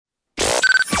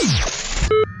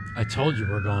I told you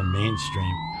we're going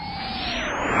mainstream.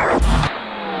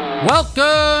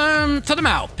 Welcome to The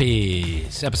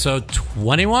Mouthpiece, episode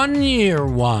 21, year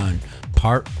 1,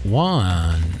 part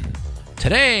 1.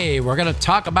 Today, we're going to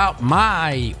talk about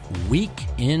my week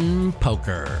in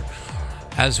poker,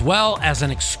 as well as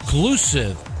an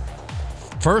exclusive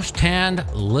first-hand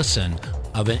listen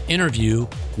of an interview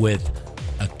with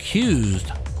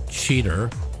accused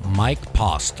cheater Mike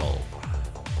Postle,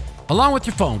 along with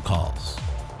your phone calls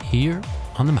here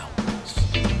on The Mouthpiece.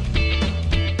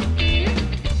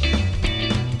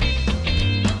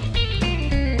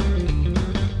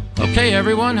 Okay,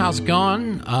 everyone, how's it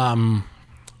going?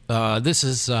 This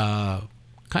is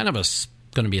kind of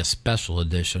going to be a special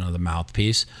edition of The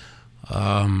Mouthpiece.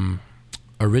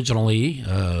 Originally,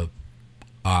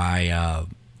 I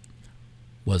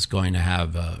was going to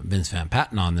have Vince Van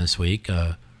Patten on this week.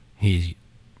 We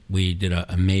did an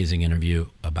amazing interview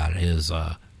about his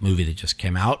movie that just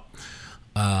came out.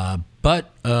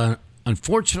 But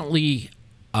unfortunately,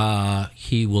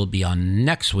 he will be on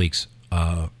next week's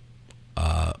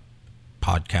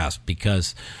podcast,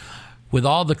 because with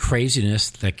all the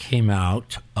craziness that came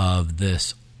out of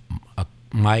this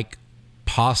Mike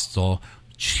Postle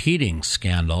cheating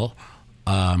scandal,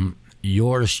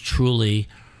 yours truly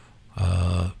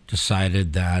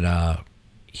decided that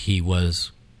he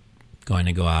was going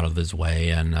to go out of his way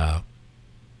and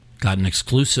got an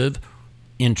exclusive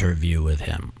interview with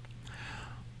him.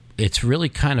 It's really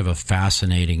kind of a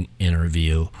fascinating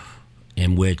interview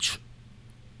in which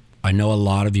I know a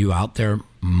lot of you out there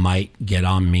might get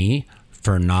on me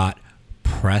for not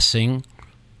pressing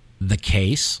the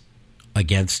case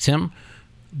against him,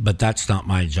 but that's not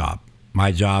my job.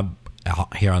 My job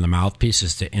here on The Mouthpiece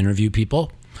is to interview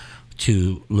people,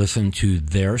 to listen to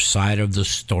their side of the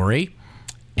story,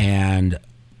 and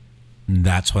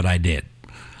that's what I did.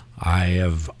 I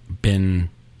have been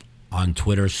on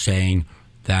Twitter saying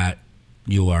that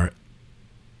you are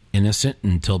innocent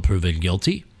until proven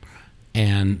guilty.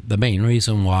 And the main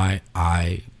reason why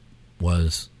I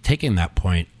was taking that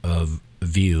point of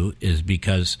view is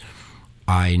because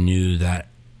I knew that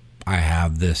I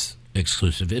have this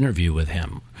exclusive interview with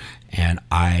him. And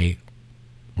I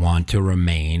want to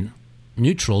remain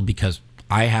neutral because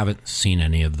I haven't seen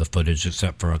any of the footage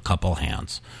except for a couple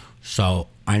hands. So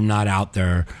I'm not out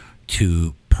there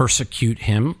to persecute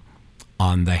him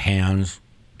on the hands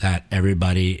that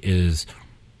everybody is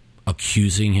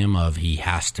accusing him of he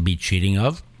has to be cheating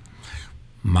of.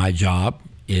 My job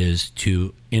is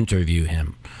to interview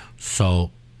him.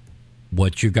 So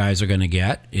what you guys are going to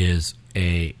get is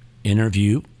a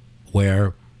interview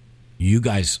where you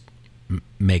guys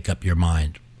make up your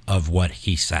mind of what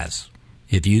he says.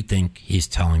 If you think he's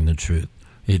telling the truth,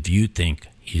 if you think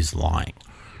he's lying,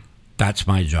 that's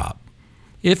my job.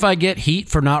 If I get heat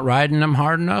for not riding him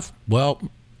hard enough, well,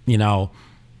 you know,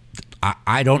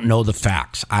 I don't know the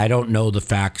facts. I don't know the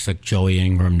facts that Joey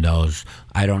Ingram knows.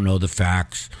 I don't know the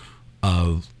facts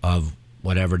of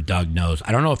whatever Doug knows.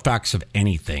 I don't know the facts of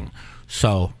anything.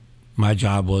 So my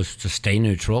job was to stay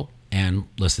neutral and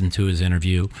listen to his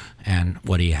interview and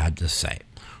what he had to say.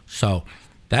 So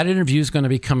that interview is going to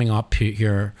be coming up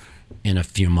here in a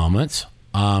few moments.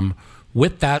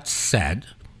 With that said,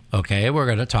 okay, we're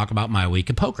going to talk about my week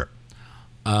of poker.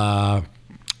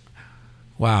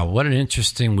 Wow, what an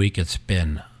interesting week it's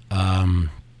been.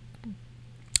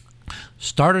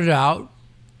 Started out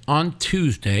on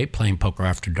Tuesday playing poker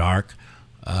after dark,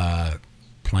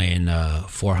 playing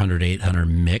 400, 800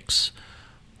 mix.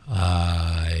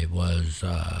 I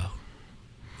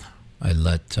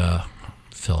let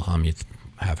Phil Humuth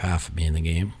have half of me in the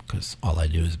game because all I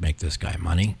do is make this guy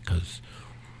money because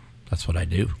that's what I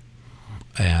do.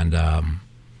 And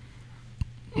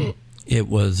it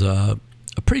was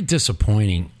pretty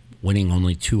disappointing winning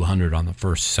only 200 on the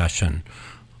first session.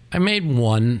 I made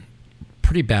one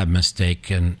pretty bad mistake,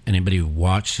 and anybody who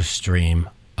watched the stream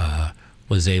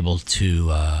was able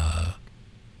to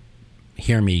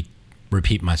hear me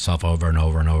repeat myself over and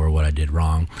over and over what I did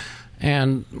wrong,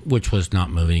 and which was not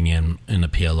moving in the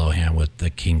PLO hand with the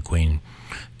king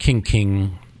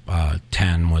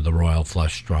 10 with the royal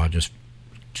flush draw, just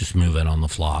move it on the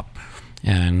flop.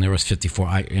 And there was 54.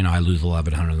 I lose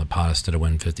 1,100 in the pot instead of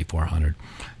win 5,400.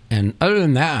 And other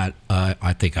than that,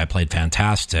 I think I played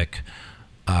fantastic.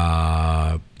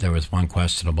 There was one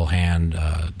questionable hand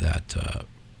that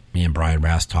me and Brian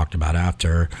Rass talked about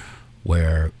after,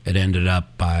 where it ended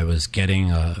up I was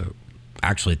getting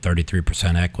actually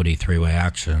 33% equity three-way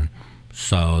action.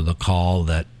 So the call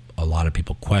that a lot of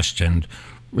people questioned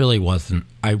really wasn't.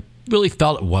 I really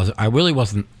felt it wasn't. I really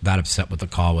wasn't that upset with the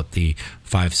call with the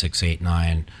 5, 6, 8,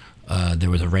 9. There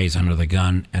was a raise under the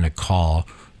gun and a call,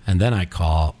 and then I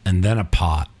call, and then a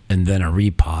pot, and then a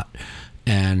repot.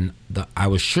 And I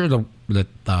was sure that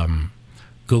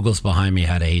Google's behind me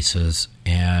had aces,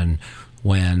 and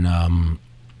when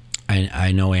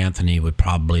I know Anthony would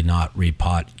probably not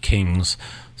repot kings,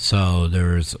 so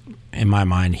there's, in my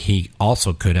mind, he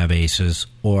also could have aces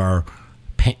or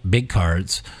big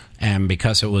cards, and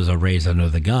because it was a raise under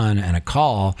the gun and a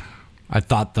call, I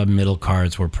thought the middle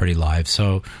cards were pretty live,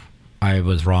 so I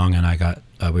was wrong, and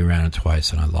we ran it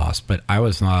twice and I lost, but I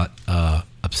was not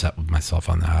upset with myself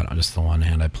on that. On just the one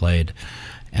hand I played,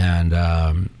 and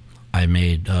I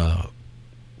made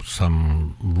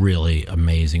some really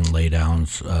amazing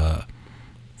laydowns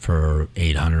for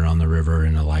 800 on the river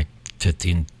in like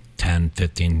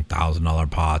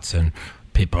 $15,000 pots, and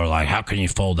people are like, "How can you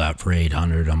fold that for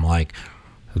 800?" I'm like,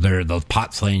 "The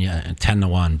pot's laying you 10 to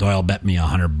 1. Doyle bet me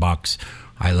 $100.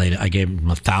 I gave him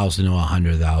 1,000 to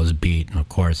 100 that I was beat, and of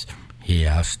course." He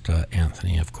asked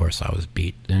Anthony. Of course, I was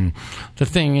beat. And the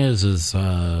thing is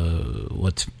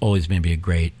what's always made me a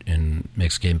great in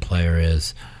mixed game player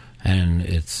is, and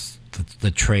it's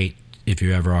the trait, if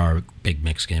you ever are a big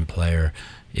mixed game player,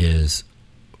 is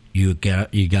you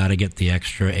got to get the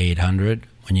extra 800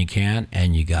 when you can,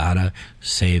 and you got to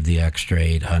save the extra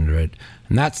 800.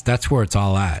 And that's where it's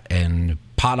all at. And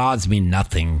pot odds mean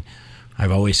nothing.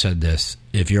 I've always said this.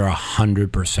 If you're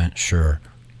 100% sure,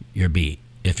 you're beat.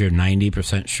 If you're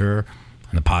 90% sure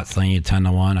and the pot's laying you 10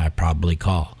 to 1, I probably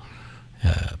call.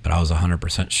 But I was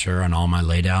 100% sure on all my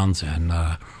laydowns, and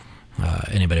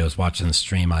anybody who was watching the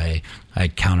stream, I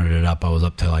counted it up. I was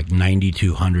up to like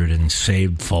 9,200 in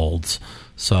saved folds.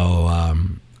 So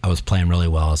I was playing really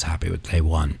well. I was happy with day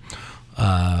one.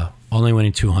 Only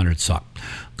winning 200 sucked.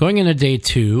 Going into day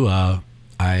two,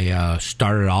 I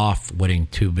started off winning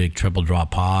 2 big triple draw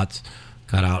pots.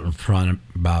 Got out in front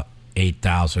about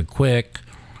 8,000 quick.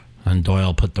 And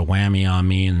Doyle put the whammy on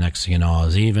me, and the next thing you know, I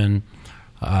was even.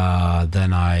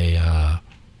 Then I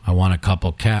won I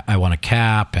won a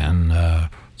cap and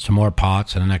some more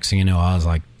pots, and the next thing you know, I was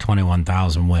like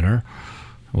 21,000 winner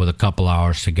with a couple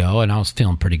hours to go, and I was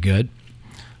feeling pretty good.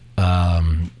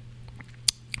 And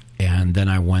then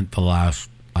I went the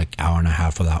last like hour and a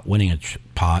half without winning a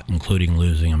pot, including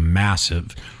losing a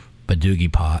massive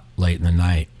Badoogie pot late in the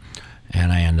night,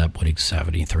 and I ended up winning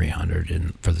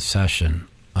 7,300 for the session.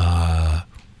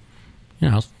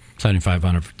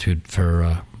 7,500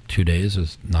 for 2 days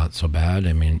is not so bad.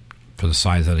 I mean, for the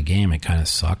size of the game, it kind of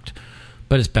sucked,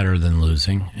 but it's better than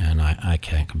losing, and I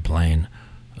can't complain.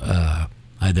 I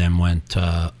then went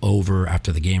over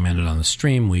after the game ended on the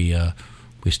stream. We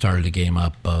started the game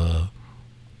up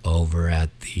over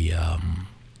at the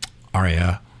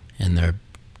Aria in their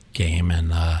game,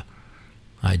 and I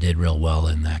did real well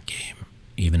in that game,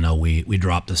 even though we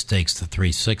dropped the stakes to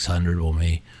 3,600 when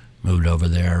we moved over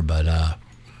there, but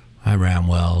I ran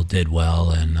well, did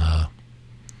well, and I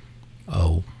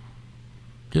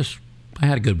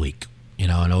had a good week,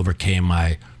 and overcame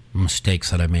my mistakes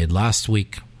that I made last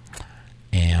week,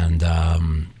 and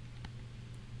I'm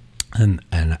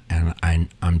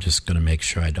just going to make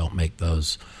sure I don't make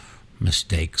those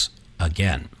mistakes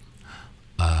again.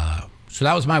 So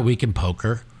that was my week in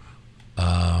poker.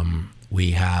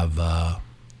 We have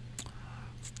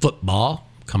football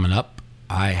coming up.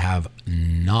 I have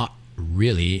not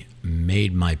really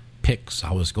made my picks.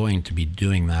 I was going to be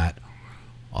doing that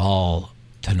all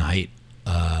tonight,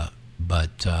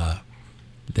 but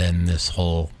then this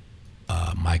whole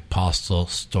Mike Postle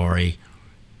story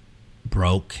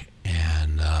broke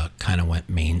and kind of went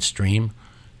mainstream.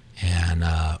 And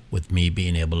with me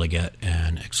being able to get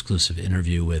an exclusive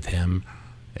interview with him,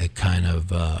 it kind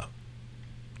of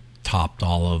topped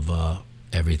all of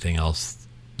everything else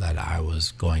that I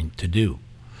was going to do.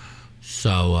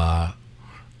 So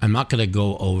I'm not going to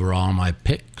go over all my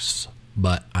picks,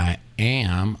 but I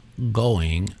am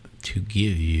going to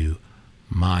give you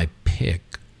my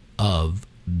pick of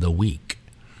the week.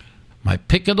 My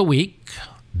pick of the week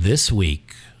this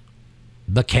week,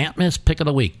 the can't miss pick of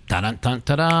the week.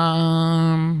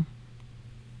 Da-dun-dun-da-dun.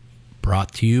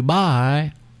 Brought to you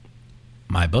by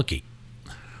MyBookie.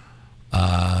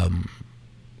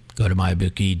 Go to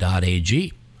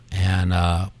mybookie.ag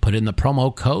and put in the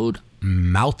promo code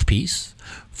Mouthpiece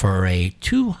for a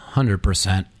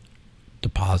 200%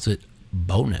 deposit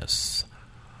bonus.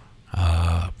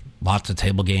 Lots of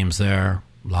table games there.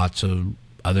 Lots of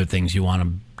other things you want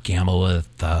to gamble with.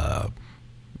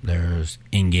 There's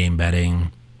in-game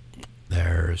betting.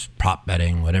 There's prop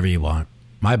betting, whatever you want.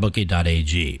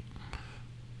 mybookie.ag.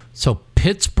 So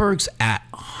Pittsburgh's at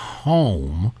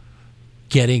home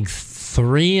getting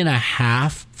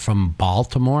 3.5 from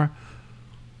Baltimore.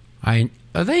 I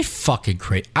Are they fucking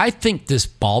crazy? I think this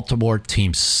Baltimore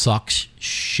team sucks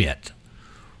shit.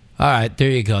 All right, there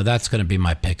you go. That's going to be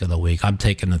my pick of the week. I'm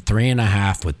taking the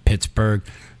 3.5 with Pittsburgh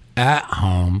at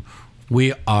home.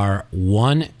 We are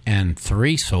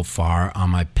 1-3 so far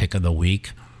on my pick of the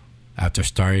week after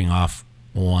starting off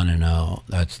 1-0.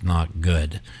 That's not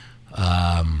good.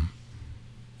 And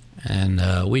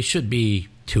we should be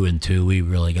 2-2. We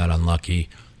really got unlucky.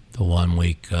 The 1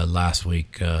 week last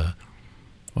week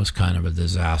was kind of a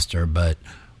disaster, but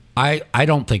I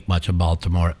don't think much of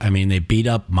Baltimore. I mean, they beat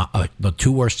up the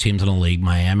two worst teams in the league,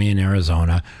 Miami and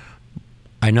Arizona.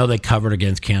 I know they covered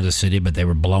against Kansas City, but they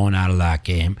were blown out of that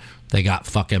game. They got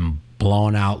fucking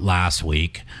blown out last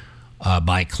week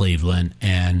by Cleveland,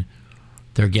 and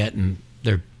they're getting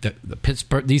the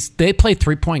Pittsburgh. They play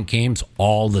 3-point games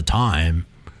all the time,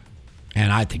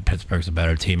 and I think Pittsburgh's a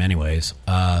better team, anyways.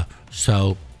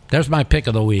 So there's my pick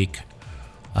of the week.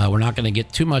 We're not going to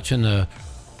get too much into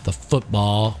the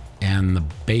football and the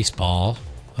baseball.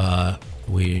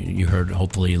 You heard,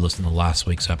 hopefully you listened to last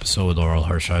week's episode with Oral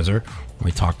Hershiser.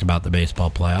 We talked about the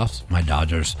baseball playoffs. My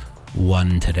Dodgers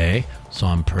won today, so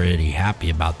I'm pretty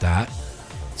happy about that.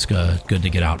 It's good to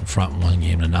get out in front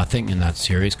 1-0 in that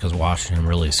series because Washington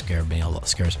really scares me a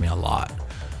lot.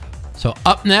 So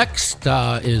up next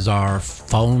is our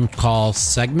phone call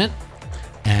segment,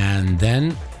 and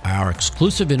then our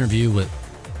exclusive interview with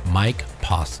Mike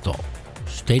Postle.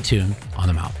 Stay tuned on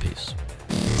The Mouthpiece.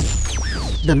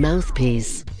 The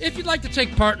Mouthpiece. If you'd like to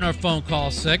take part in our phone call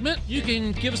segment, you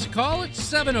can give us a call at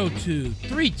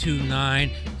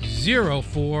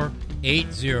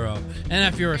 702-329-0480.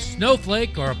 And if you're a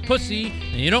snowflake or a pussy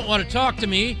and you don't want to talk to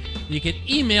me, you can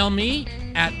email me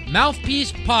at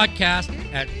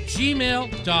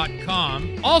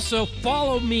mouthpiecepodcast@gmail.com. Also,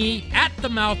 follow me at The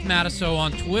Mouth Matusow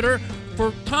on Twitter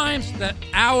for times that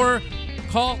our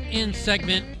call-in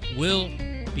segment will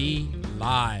be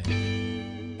live.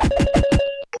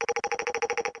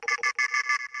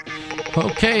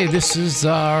 Okay, this is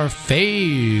our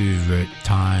favorite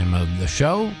time of the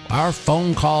show, our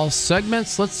phone call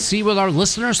segments. Let's see what our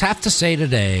listeners have to say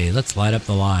today. Let's light up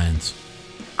the lines.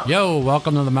 Yo,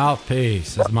 welcome to The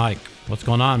Mouthpiece. This is Mike. What's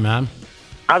going on, man?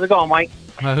 How's it going, Mike?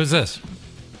 Who's this?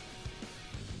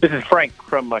 This is Frank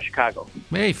from Chicago.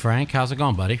 Hey, Frank. How's it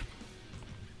going, buddy?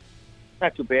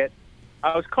 Not too bad.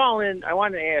 I was calling. I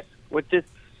wanted to ask, with this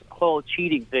whole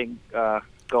cheating thing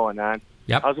going on,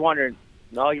 Yep. I was wondering,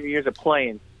 in all your years of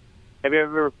playing, have you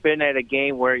ever been at a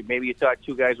game where maybe you thought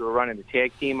two guys were running the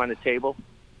tag team on the table?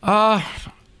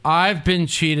 I've been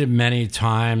cheated many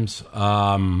times,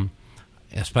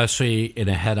 especially in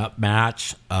a head-up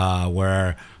match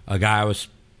where a guy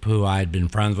who I'd been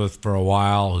friends with for a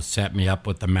while, who set me up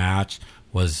with the match,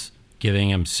 was giving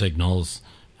him signals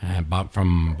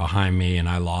from behind me, and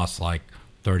I lost like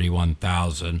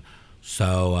 $31,000.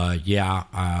 So,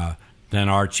 then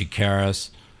Archie Karras,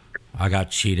 I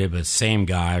got cheated, but same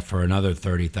guy for another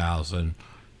 $30,000.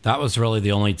 That was really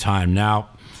the only time. Now,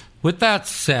 with that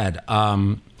said,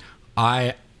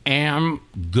 I am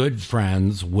good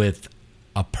friends with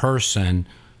a person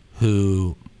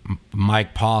who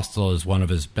Mike Postle is one of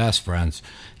his best friends,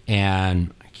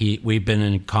 and we've been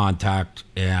in contact,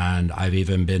 and I've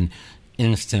even been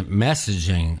instant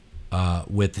messaging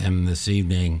with him this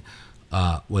evening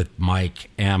with Mike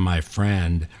and my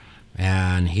friend,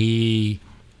 and he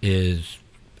is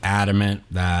adamant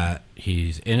that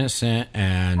he's innocent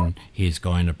and he's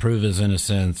going to prove his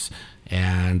innocence,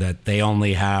 and that they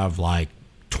only have like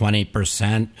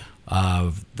 20%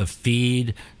 of the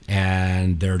feed,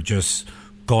 and they're just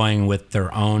going with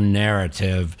their own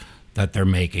narrative that they're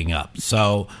making up.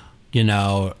 So,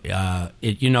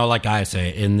 like I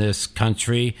say, in this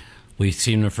country, we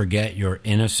seem to forget you're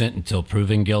innocent until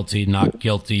proven guilty, not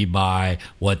guilty by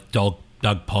what Doug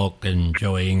Polk and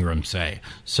Joey Ingram say.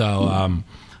 So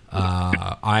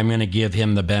I'm going to give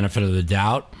him the benefit of the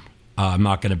doubt. I'm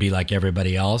not going to be like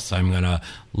everybody else. I'm going to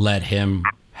let him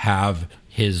have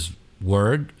his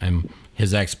word and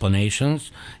his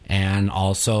explanations. And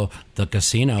also, the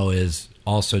casino is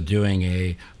also doing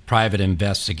a private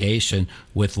investigation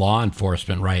with law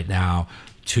enforcement right now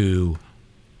to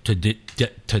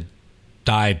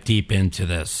dive deep into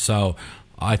this. So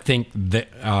I think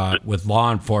that with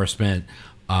law enforcement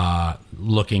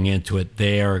looking into it,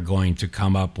 they are going to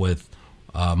come up with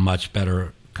a much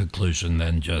better conclusion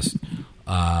than just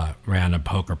random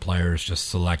poker players just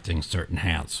selecting certain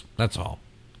hands. That's all.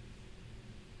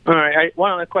 All right.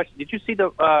 One other question. Did you see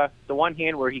the one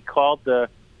hand where he called the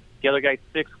other guy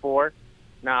 6'4"?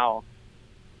 Now,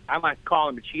 I might call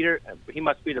him a cheater. He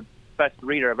must be the best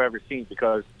reader I've ever seen,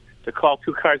 because to call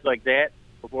two cards like that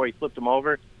before he flipped them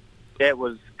over that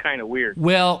was kind of weird.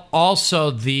 Well,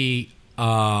 also the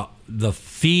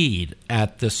feed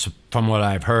at this, from what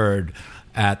I've heard,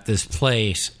 at this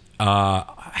place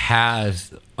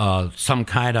has some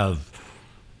kind of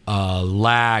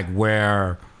lag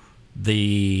where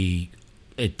it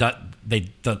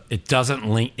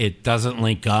doesn't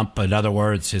link up. In other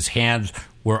words, his hands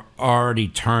were already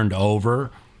turned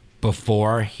over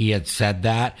before he had said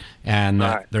that, and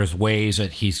there's ways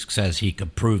that he says he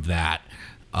could prove that.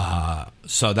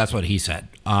 So that's what he said.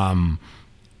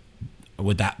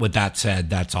 With that said,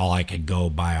 that's all I could go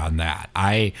by on that.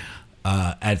 I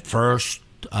at first,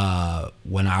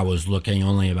 when I was looking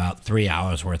only about 3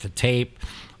 hours worth of tape,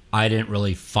 I didn't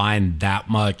really find that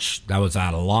much that was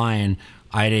out of line.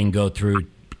 I didn't go through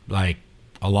like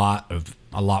a lot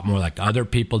more like other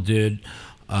people did.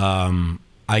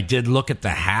 I did look at the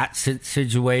hat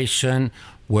situation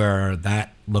where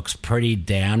that looks pretty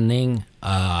damning.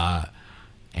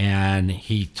 And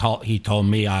he told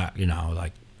me,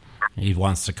 like he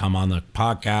wants to come on the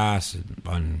podcast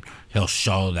and he'll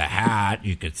show the hat.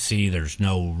 You could see there's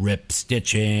no rip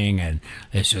stitching and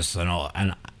it's just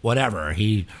and whatever.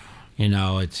 It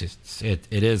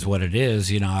is what it is.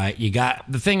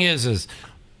 The thing is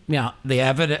the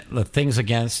evidence, the things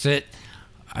against it.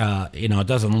 It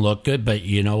doesn't look good, but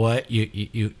you know what?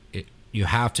 You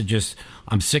have to just.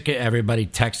 I'm sick of everybody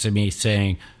texting me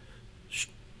saying,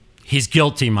 "He's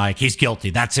guilty, Mike. He's guilty."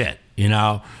 That's it.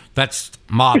 That's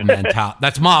mob mentality.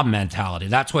 That's mob mentality.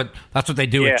 That's what they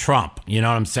do with Trump. You know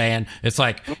what I'm saying? It's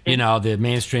like the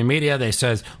mainstream media. They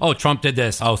says, "Oh, Trump did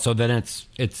this." Oh, so then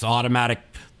it's automatic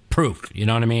proof. You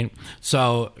know what I mean?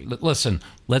 So listen.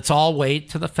 Let's all wait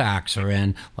till the facts are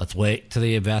in. Let's wait till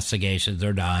the investigations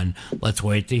are done. Let's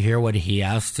wait to hear what he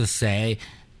has to say,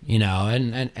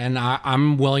 and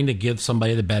I'm willing to give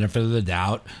somebody the benefit of the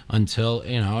doubt until,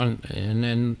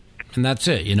 and that's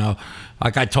it,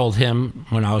 Like I told him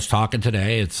when I was talking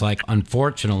today, it's like,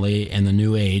 unfortunately, in the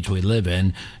new age we live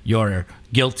in, you're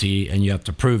guilty and you have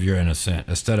to prove you're innocent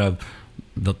instead of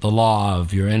the law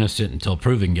of you're innocent until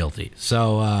proven guilty.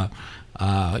 So,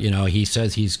 he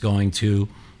says he's going to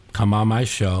come on my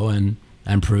show and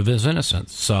prove his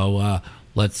innocence. So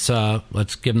let's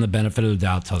give him the benefit of the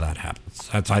doubt till that happens.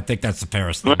 I think that's the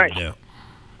fairest thing to do.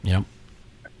 I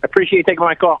appreciate you taking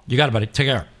my call. You got it, buddy. Take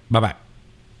care. Bye-bye.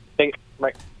 Bye.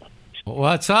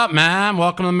 What's up, man?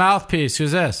 Welcome to the Mouthpiece.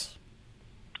 Who's this?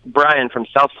 Brian from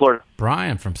South Florida.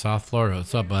 Brian from South Florida.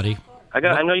 What's up, buddy?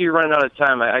 I know you're running out of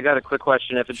time. I got a quick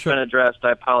question. If it's been addressed,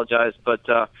 I apologize, but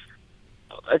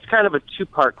it's kind of a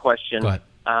two-part question. Go ahead.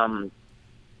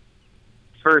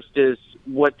 First is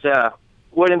what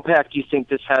impact do you think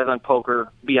this has on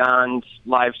poker beyond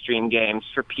live stream games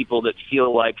for people that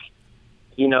feel like,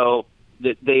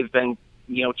 that they've been,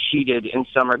 cheated in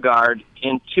some regard?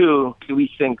 And two, do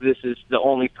we think this is the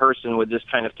only person with this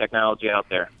kind of technology out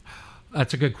there?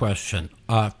 That's a good question.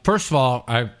 First of all,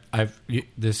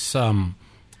 this has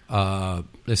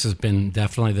been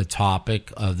definitely the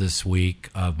topic of this week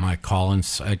of my call-in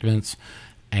segments,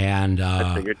 and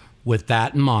with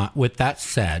that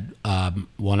said,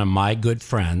 one of my good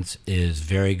friends is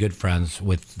very good friends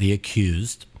with the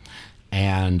accused,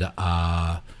 and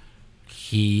I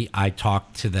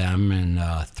talked to them in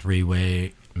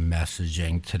three-way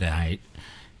messaging tonight,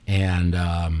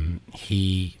 and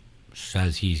he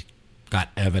says he's got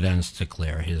evidence to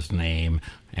clear his name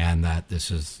and that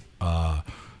this is a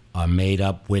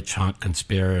made-up witch hunt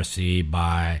conspiracy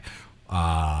by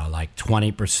like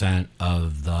 20%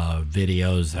 of the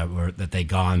videos that they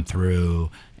gone through,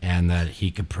 and that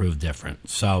he could prove different.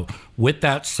 So with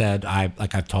that said,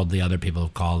 like I've told the other people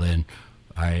who've called in,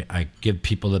 I give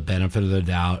people the benefit of the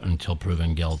doubt until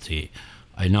proven guilty.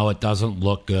 I know it doesn't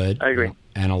look good. I agree.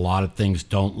 And a lot of things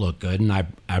don't look good, and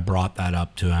I brought that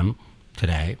up to him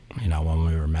today, when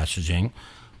we were messaging.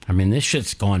 I mean, this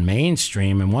shit's going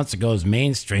mainstream, and once it goes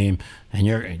mainstream and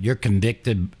you're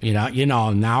convicted,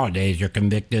 nowadays you're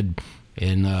convicted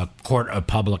in the court of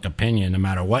public opinion no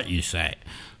matter what you say.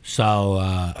 So,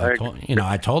 I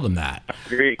told him that. I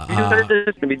agree. You heard this?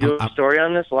 Going to be doing a story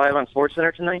on this live on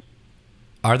SportsCenter tonight?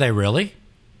 Are they really?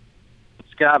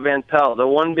 Scott Van Pelt, the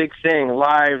one big thing,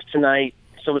 live tonight.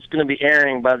 So it's going to be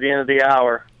airing by the end of the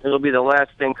hour. It'll be the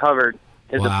last thing covered.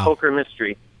 Is a poker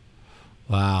mystery.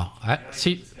 Wow.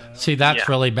 See, that's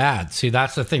really bad. See,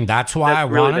 that's the thing. That's why I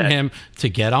wanted him to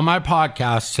get on my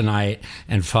podcast tonight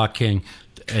and fucking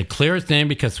clear his name,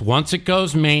 because once it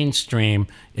goes mainstream,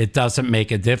 it doesn't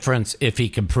make a difference if he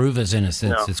can prove his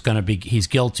innocence. No. It's going to be he's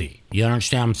guilty. You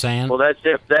understand what I'm saying? Well, that's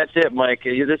it. That's it, Mike.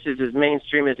 This is as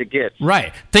mainstream as it gets.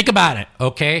 Right. Think about it.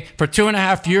 Okay. For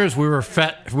 2.5 years, we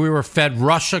were fed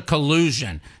Russia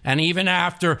collusion, and even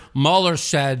after Mueller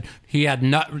said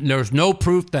there was no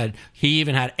proof that he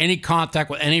even had any contact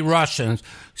with any Russians,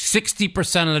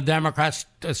 60% of the Democrats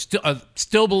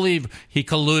still believe he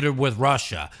colluded with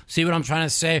Russia. See what I'm trying to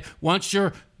say? Once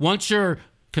you're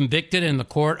convicted in the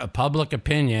court of public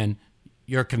opinion,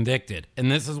 you're convicted. And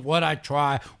this is why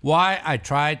I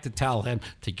tried to tell him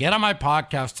to get on my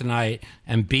podcast tonight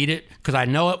and beat it, because I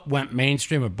know it went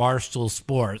mainstream at Barstool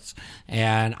Sports,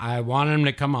 and I wanted him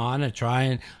to come on and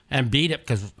try and beat it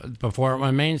before it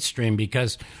went mainstream,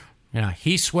 because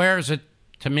he swears it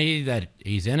to me that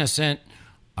he's innocent.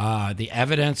 The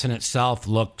evidence in itself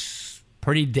looks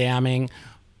pretty damning,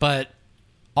 but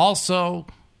also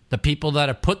the people that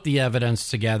have put the evidence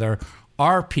together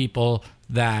are people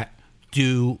that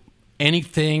do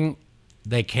anything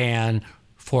they can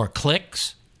for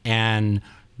clicks and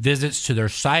visits to their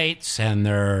sites and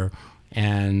their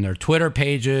Twitter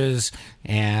pages,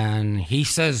 and he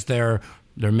says they're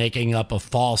making up a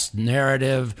false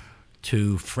narrative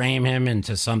to frame him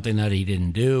into something that he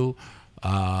didn't do.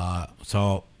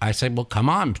 So I said, well, come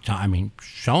on. I mean,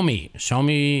 show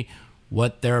me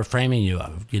what they're framing you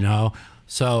of,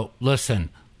 So listen,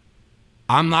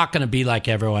 I'm not going to be like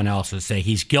everyone else and say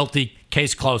he's guilty,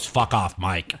 case closed, fuck off,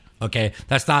 Mike. Okay?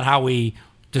 That's not how we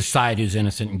decide who's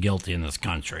innocent and guilty in this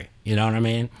country. You know what I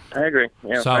mean? I agree.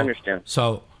 Yeah, I understand.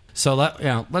 So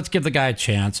let's give the guy a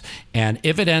chance. And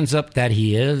if it ends up that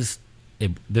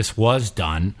this was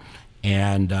done,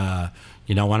 and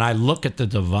when I look at the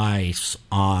device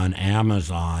on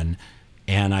Amazon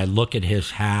and I look at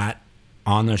his hat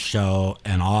on the show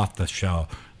and off the show,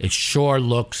 it sure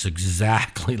looks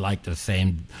exactly like the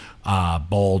same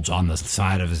bulge on the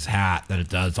side of his hat that it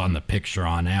does on the picture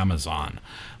on Amazon.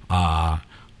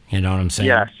 You know what I'm saying?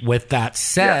 Yes. With that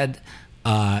said,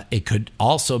 it could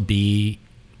also be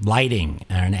lighting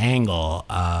and an angle.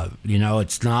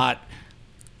 It's not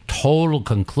total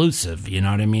conclusive. You know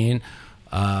what I mean?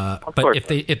 But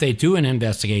if they do an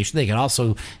investigation, they can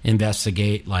also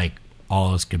investigate like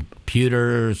all his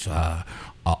computers,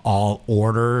 all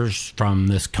orders from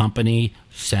this company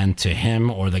sent to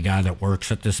him or the guy that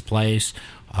works at this place.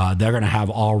 They're going to have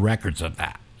all records of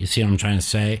that. You see what I'm trying to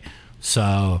say?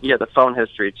 So yeah, the phone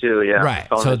history too. Yeah, right.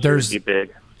 The phone history would be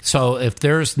big. So if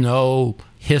there's no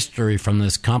history from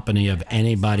this company of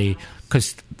anybody,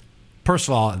 because first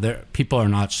of all, people are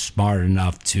not smart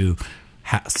enough to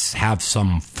have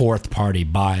some fourth party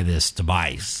buy this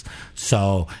device.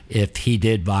 So if he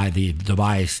did buy the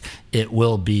device, it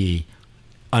will be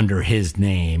under his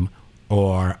name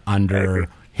or under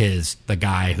the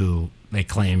guy who they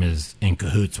claim is in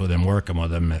cahoots with him, working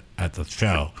with him at the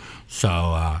show.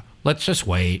 So let's just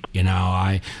wait,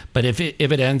 But if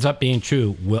it ends up being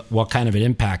true, what kind of an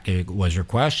impact was your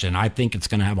question? I think it's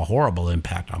going to have a horrible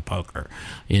impact on poker.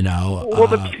 Well,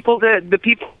 the people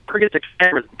forget the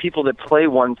cameras, the people that play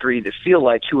 1-3 that feel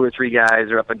like 2 or 3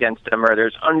 guys are up against them, or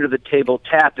there's under the table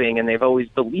tapping, and they've always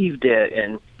believed it,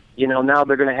 and now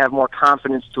they're going to have more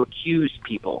confidence to accuse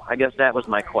people. I guess that was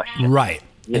my question. Right.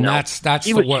 That's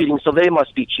he was cheating, so they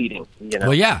must be cheating.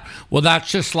 Well, yeah. Well, that's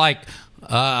just like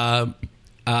on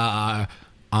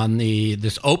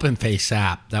this Open Face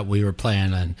app that we were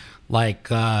playing, and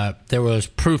there was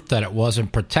proof that it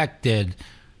wasn't protected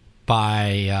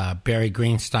by Barry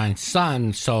Greenstein's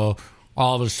son. So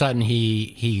all of a sudden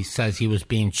he says he was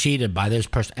being cheated by this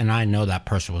person, and I know that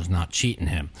person was not cheating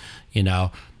him.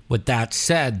 With that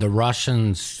said, the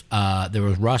Russians, there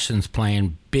was Russians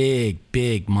playing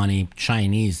big money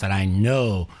Chinese that I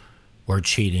know were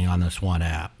cheating on this one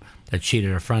app. That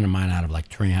cheated a friend of mine out of like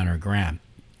 $300,000.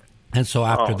 And so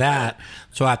after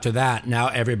that, now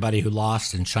everybody who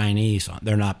lost in Chinese,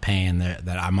 they're not paying that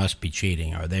I must be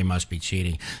cheating or they must be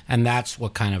cheating. And that's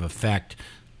what kind of effect,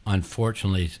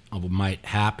 unfortunately, might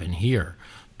happen here.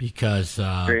 Because,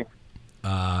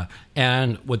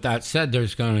 and with that said,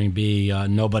 there's going to be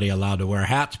nobody allowed to wear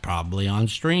hats probably on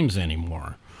streams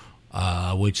anymore,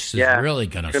 which is really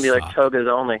going to suck. It's going to be like togas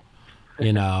only.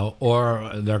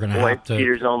 Or they're going to have to...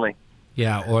 Cheaters only.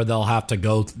 Yeah, or they'll have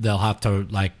to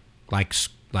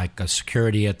like a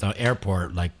security at the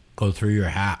airport, go through your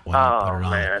hat when you put it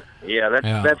on. Man. Yeah,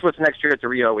 that's what's next year at the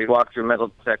Rio. We walk through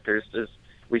metal detectors as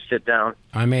we sit down.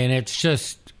 I mean, it's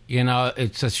just,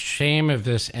 it's a shame if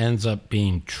this ends up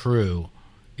being true.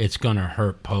 It's going to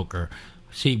hurt poker.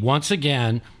 See, once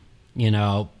again,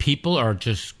 people are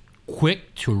just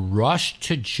quick to rush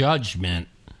to judgment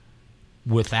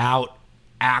without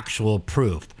actual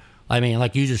proof. I mean,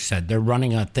 like you just said, they're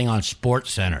running a thing on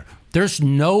Sports Center. There's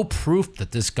no proof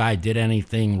that this guy did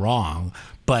anything wrong,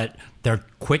 but they're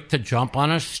quick to jump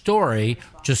on a story,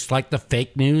 just like the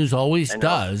fake news always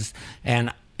does.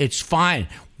 And it's fine.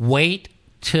 Wait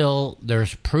till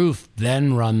there's proof,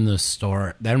 then run the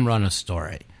story. Then run a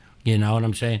story. You know what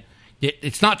I'm saying?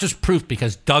 It's not just proof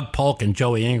because Doug Polk and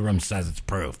Joey Ingram says it's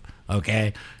proof.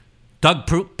 Okay, Doug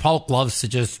Polk loves to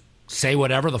just say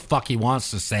whatever the fuck he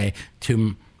wants to say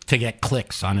to get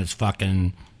clicks on his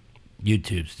fucking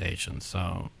YouTube station.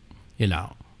 So, you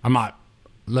know, I'm not.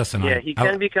 Listen, yeah, he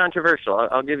can be controversial.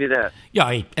 I'll give you that. Yeah,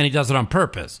 and he does it on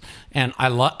purpose. And I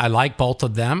like both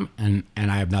of them, and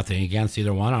I have nothing against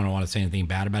either one. I don't want to say anything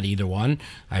bad about either one.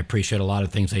 I appreciate a lot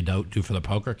of things they do for the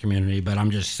poker community, but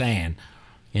I'm just saying,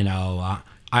 you know,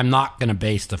 I'm not going to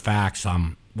base the facts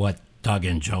on what Doug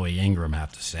and Joey Ingram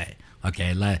have to say.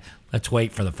 Okay, let's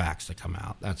wait for the facts to come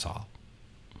out. That's all.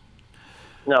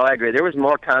 No, I agree. There was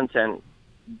more content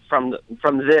from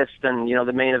this than, you know,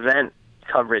 the main event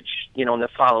coverage, you know, in the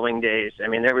following days. I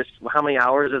mean, there was how many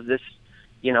hours of this,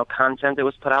 you know, content that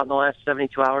was put out in the last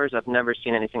 72 hours? I've never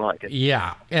seen anything like it.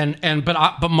 Yeah,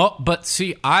 but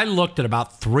see, I looked at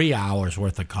about 3 hours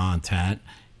worth of content,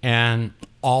 and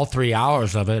all 3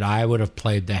 hours of it, I would have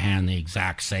played the hand the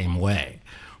exact same way.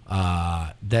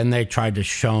 Then they tried to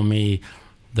show me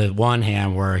the one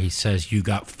hand where he says you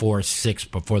got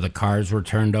 4-6 before the cards were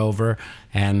turned over,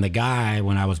 and the guy,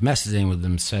 when I was messaging with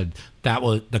him, said that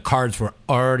was the cards were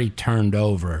already turned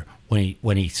over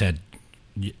when he said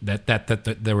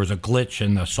that there was a glitch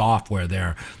in the software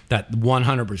there, that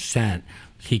 100%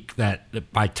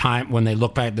 that by time when they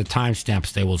look back at the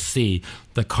timestamps they will see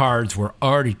the cards were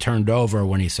already turned over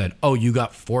when he said, "Oh, you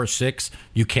got 4-6,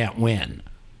 you can't win."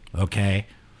 Okay.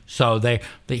 So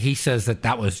he says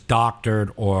that was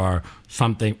doctored or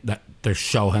something that to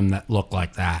show him that looked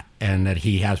like that, and that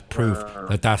he has proof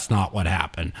that that's not what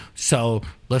happened. So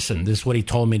listen, this is what he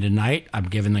told me tonight. I'm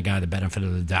giving the guy the benefit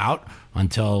of the doubt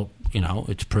until, you know,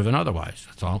 it's proven otherwise.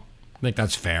 That's all. I think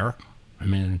that's fair. I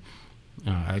mean,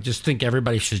 I just think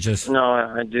everybody should just. No,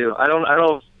 I do. I don't.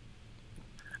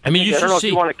 I mean, you I should don't know see.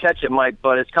 if you want to catch it, Mike,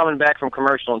 but it's coming back from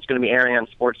commercial, and it's going to be airing on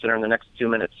SportsCenter in the next 2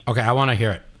 minutes. Okay, I want to hear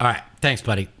it. All right, thanks,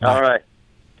 buddy. Bye. All right,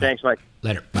 thanks, Mike.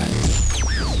 Later. Bye.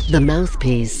 The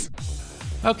Mouthpiece.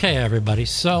 Okay, everybody.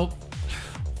 So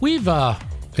we've got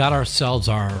ourselves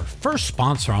our first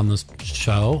sponsor on this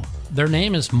show. Their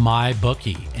name is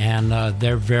MyBookie, and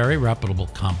they're a very reputable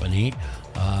company.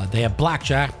 They have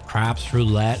blackjack, craps,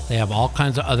 roulette. They have all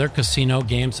kinds of other casino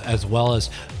games, as well as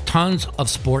tons of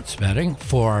sports betting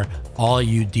for all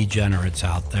you degenerates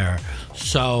out there.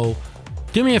 So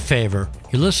do me a favor.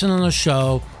 You listen to the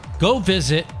show, go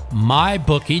visit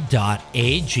mybookie.ag,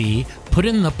 put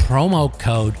in the promo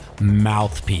code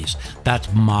Mouthpiece. That's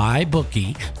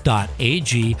mybookie.ag,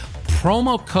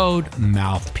 promo code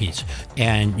Mouthpiece.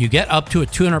 And you get up to a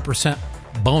 200%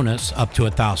 bonus up to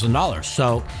 $1,000.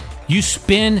 So you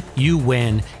spin, you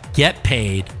win, get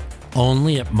paid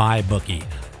only at MyBookie.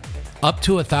 Up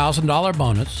to $1,000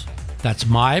 bonus. That's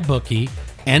MyBookie.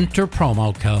 Enter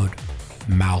promo code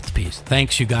Mouthpiece.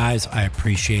 Thanks, you guys. I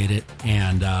appreciate it,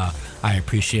 and I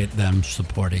appreciate them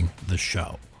supporting the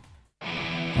show.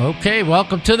 Okay,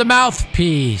 welcome to the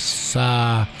Mouthpiece.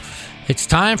 It's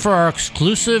time for our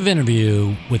exclusive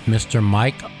interview with Mr.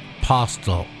 Mike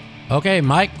Postle. Okay,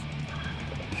 Mike.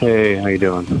 Hey, how you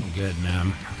doing? Good,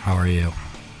 man. How are you?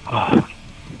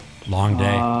 Long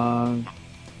day.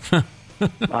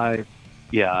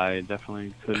 I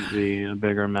definitely couldn't be in a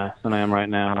bigger mess than I am right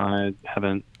now.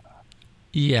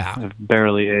 I've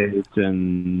barely ate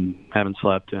and haven't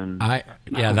slept. And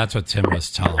that's what Tim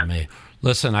was telling me.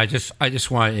 Listen, I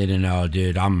just want you to know,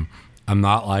 dude, I'm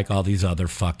not like all these other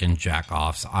fucking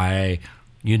jack-offs. I'm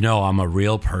a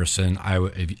real person.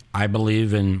 I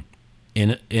believe in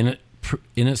innocent.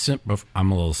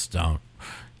 I'm a little stoned.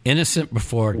 Innocent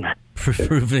before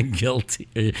proven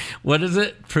guilty. What is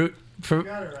it? You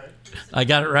got it right. I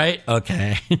got it right.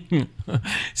 Okay.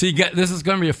 So this is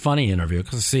going to be a funny interview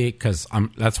because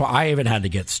that's why I even had to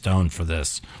get stoned for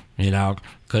this. You know,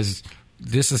 because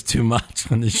this is too much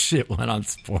when this shit went on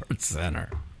SportsCenter.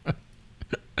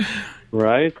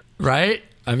 Right.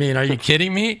 I mean, are you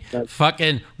kidding me?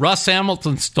 Fucking Russ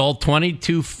Hamilton stole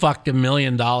 $22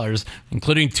 million,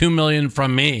 including $2 million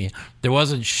from me. There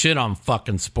wasn't shit on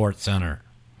fucking SportsCenter,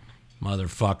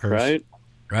 motherfuckers.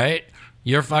 Right?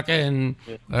 You're fucking.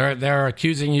 They're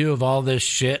accusing you of all this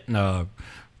shit in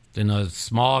a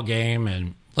small game.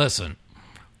 And listen,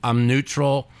 I'm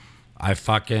neutral. I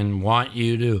fucking want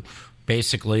you to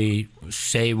basically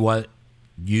say what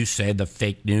you say the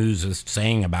fake news is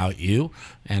saying about you,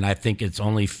 and I think it's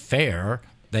only fair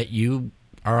that you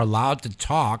are allowed to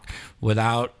talk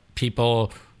without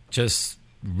people just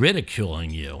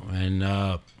ridiculing you. And,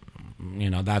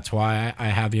 that's why I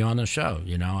have you on the show.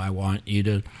 I want you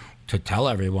to tell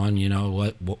everyone,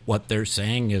 what they're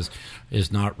saying is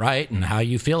not right and how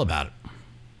you feel about it.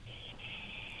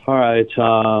 All right.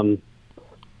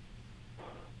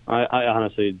 I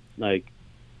honestly, my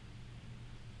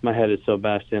head is so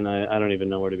bashed in, I don't even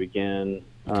know where to begin.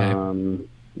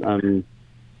 Okay.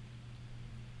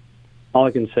 All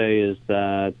I can say is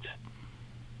that,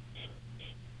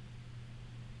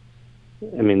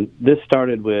 this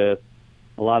started with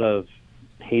a lot of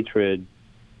hatred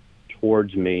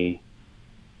towards me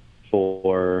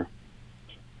for,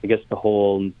 I guess, the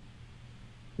whole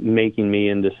making me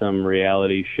into some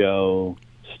reality show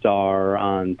star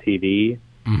on TV.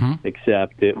 Mm-hmm.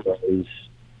 Except it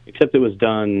was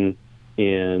done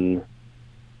in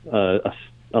a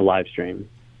live stream.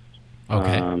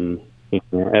 Okay.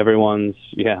 Everyone's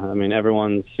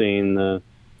seen the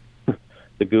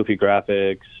goofy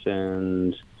graphics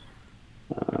and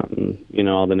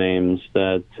all the names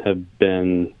that have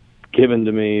been given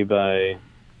to me by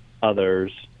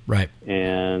others. Right.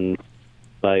 And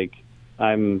I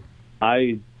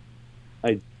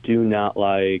do not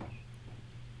like.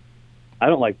 I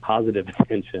don't like positive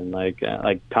attention, like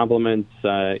compliments.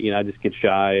 I just get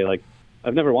shy.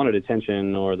 I've never wanted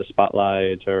attention or the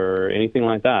spotlight or anything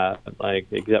like that.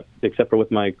 Except for with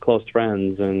my close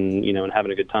friends and and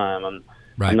having a good time.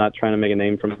 I'm not trying to make a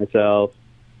name for myself.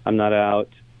 I'm not out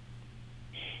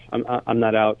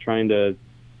trying to,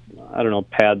 I don't know,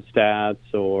 pad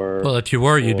stats or. Well, if you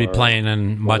were, you'd be playing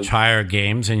in much higher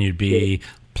games, and you'd be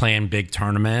playing big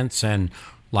tournaments, and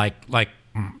like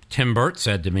Tim Burt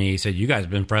said to me, he said, "You guys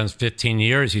have been friends 15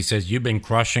 years." He says, "You've been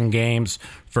crushing games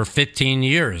for 15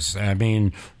 years.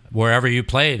 Wherever you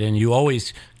played, and you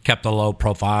always kept a low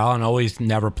profile and always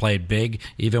never played big,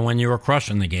 even when you were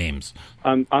crushing the games."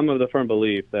 I'm of the firm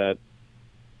belief that,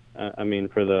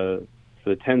 for the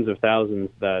tens of thousands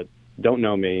that don't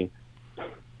know me,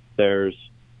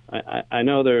 I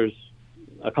know there's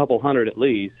a couple hundred at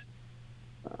least.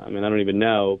 I don't even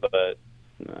know, but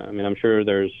I'm sure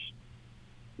there's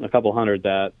a couple hundred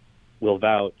that will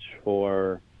vouch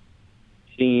for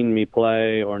seeing me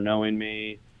play or knowing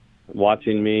me,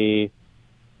 watching me,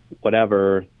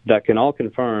 whatever, that can all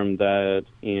confirm that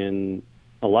in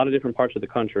a lot of different parts of the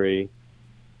country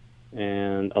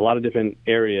and a lot of different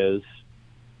areas,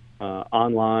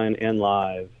 online and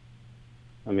live,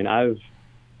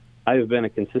 I've been a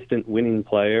consistent winning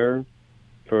player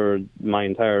for my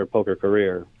entire poker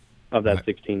career of that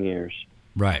 16 years.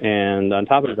 Right. And on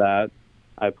top of that,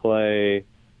 I play,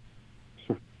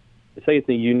 say it's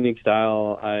a unique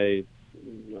style. I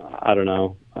don't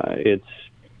know.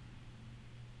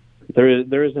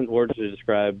 There isn't words to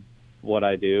describe what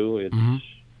I do.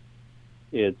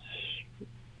 It's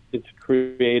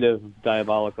creative,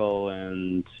 diabolical,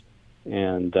 and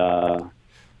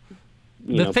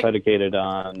predicated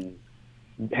on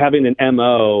having an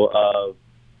MO of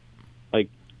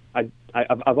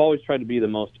I've always tried to be the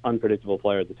most unpredictable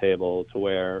player at the table, to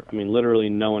where literally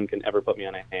no one can ever put me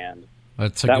on a hand.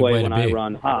 That's a good way to be. When I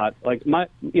run hot, my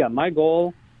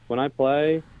goal when I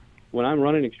play, when I'm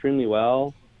running extremely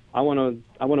well, I want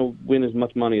to win as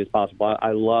much money as possible.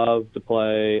 I love to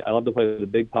play. I love to play the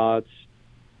big pots.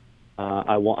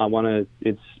 I want to.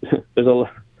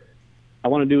 I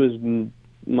want to do as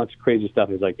much crazy stuff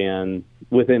as I can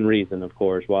within reason, of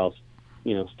course, while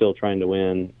still trying to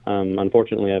win.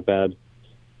 Unfortunately, I've had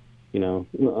a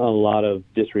lot of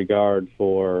disregard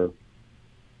for.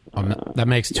 That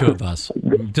makes two of us.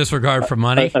 Disregard for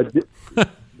money. A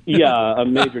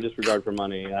major disregard for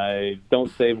money. I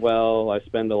don't save well. I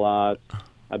spend a lot.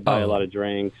 I buy a lot of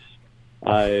drinks.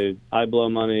 I blow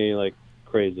money like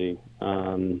crazy.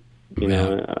 I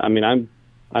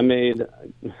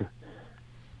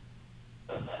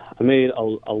made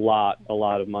a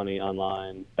lot of money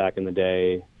online back in the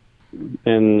day,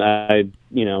 and I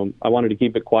wanted to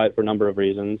keep it quiet for a number of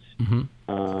reasons.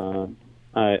 Mm-hmm.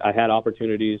 I had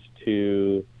opportunities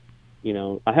to.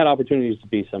 I had opportunities to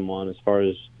be someone, as far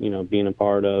as, being a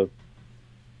part of,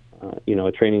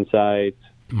 a training site,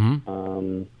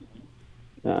 mm-hmm.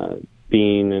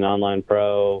 Being an online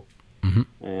pro.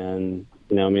 Mm-hmm. And,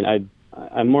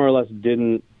 I more or less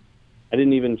didn't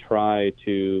even try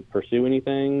to pursue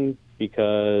anything,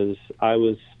 because I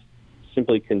was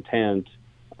simply content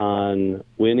on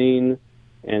winning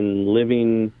and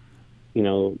living,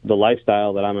 the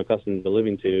lifestyle that I'm accustomed to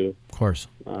living to. Of course.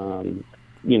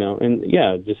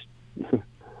 Just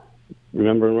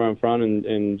remembering where I'm from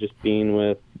and just being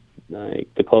with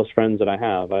the close friends that I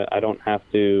have. I don't have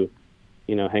to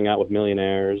hang out with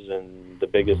millionaires and the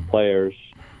biggest players.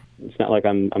 It's not like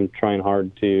I'm trying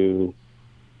hard to,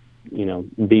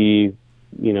 be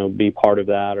part of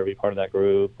that or be part of that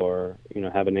group or,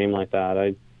 have a name like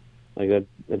that. That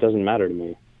it doesn't matter to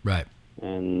me. Right.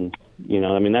 And,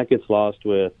 that gets lost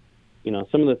with,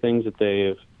 some of the things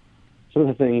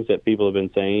that people have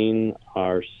been saying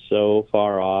are so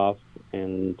far off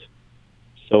and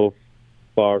so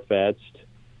far-fetched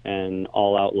and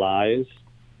all-out lies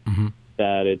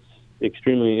that it's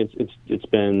extremely, it's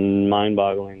been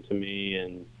mind-boggling to me,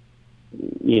 and,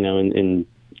 in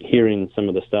hearing some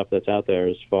of the stuff that's out there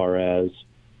as far as,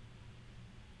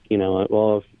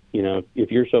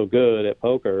 if you're so good at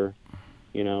poker,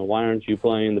 why aren't you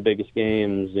playing the biggest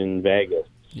games in Vegas?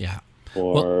 Yeah.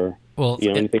 Or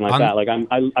anything like that. Like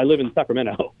I live in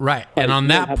Sacramento, right? And on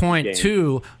that point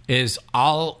too, is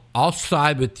I'll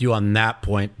side with you on that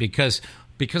point because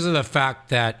of the fact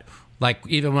that, like,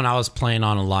 even when I was playing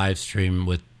on a live stream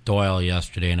with Doyle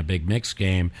yesterday in a big mix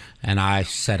game, and I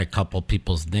said a couple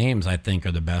people's names I think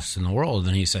are the best in the world,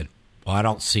 and he said, "Well, I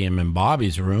don't see them in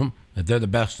Bobby's room. If they're the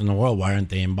best in the world, why aren't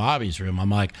they in Bobby's room?" I'm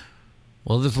like,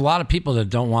 well, there's a lot of people that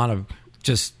don't want to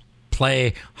just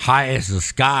play high as the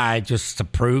sky just to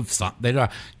prove something. They don't,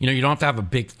 you don't have to have a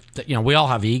big, we all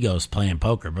have egos playing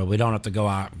poker, but we don't have to go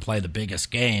out and play the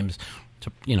biggest games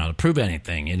to prove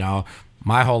anything.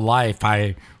 My whole life,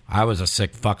 I was a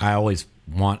sick fuck. I always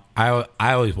wanted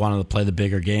to play the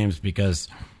bigger games because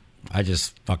I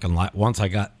just fucking once I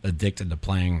got addicted to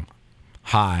playing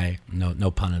high,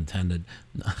 no pun intended,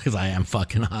 because I am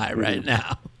fucking high right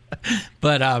now.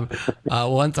 But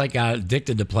once I got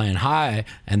addicted to playing high,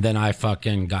 and then I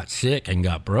fucking got sick and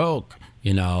got broke,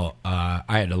 I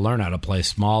had to learn how to play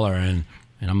smaller, and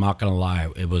I'm not going to lie,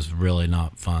 it was really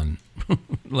not fun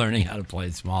learning how to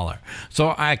play smaller.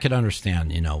 So I could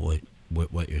understand,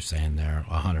 what you're saying there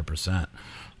 100%.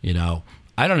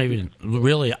 I don't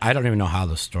even know how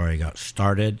the story got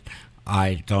started.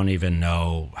 I don't even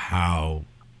know how,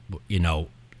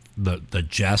 the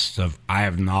gist of,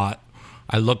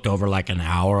 I looked over like an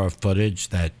hour of footage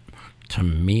that, to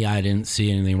me, I didn't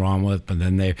see anything wrong with. But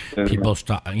then people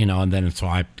stop, and then so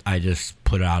I just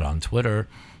put out on Twitter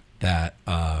that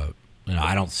I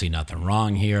don't see nothing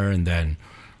wrong here. And then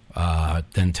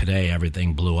today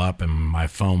everything blew up, and my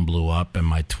phone blew up, and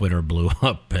my Twitter blew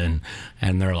up, and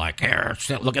they're like, "Here,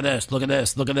 look at this, look at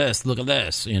this, look at this, look at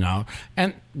this,"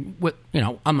 And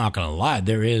I'm not gonna lie,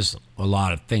 there is a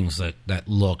lot of things that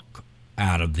look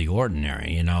out of the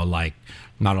ordinary, like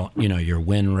not your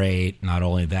win rate, not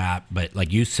only that, but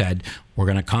like you said, we're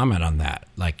going to comment on that.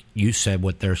 Like you said,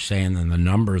 what they're saying and the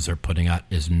numbers they're putting out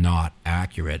is not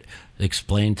accurate.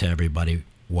 Explain to everybody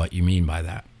what you mean by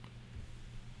that.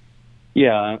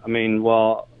 Yeah,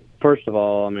 well, first of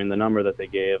all, the number that they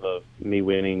gave of me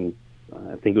winning,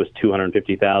 I think it was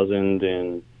 250,000,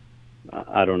 and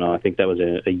I don't know, I think that was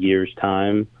a year's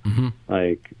time. Mm-hmm.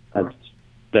 Like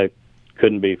that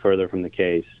couldn't be further from the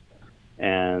case.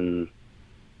 And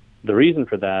the reason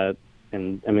for that,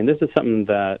 and this is something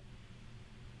that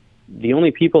the only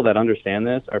people that understand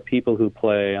this are people who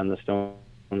play on the Stones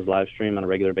live stream on a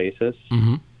regular basis.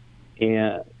 Mm-hmm.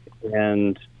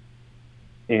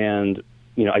 And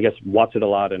I guess watch it a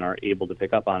lot and are able to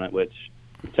pick up on it, which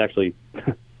it's actually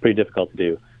pretty difficult to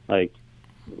do. Like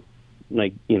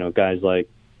guys like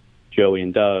Joey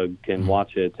and Doug can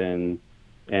watch it and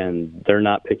they're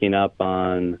not picking up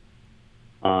on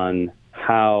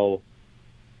how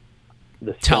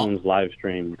the Stones live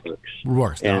stream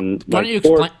works. And why don't you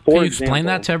explain? Explain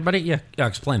that to everybody? Yeah,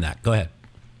 explain that. Go ahead.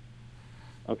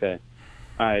 Okay.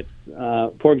 All right.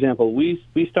 For example, we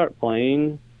start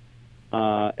playing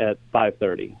at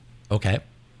 5:30. Okay.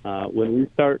 When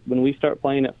we start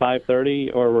playing at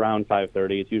 5:30 or around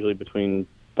 5:30, it's usually between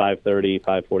 5:30,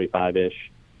 5:45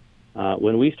 ish.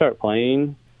 When we start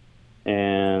playing,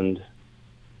 and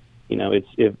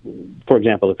for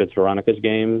example, if it's Veronica's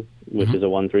game, which is a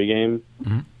 1-3 game,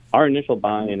 our initial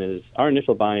buy-in is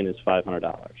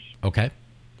 $500. Okay.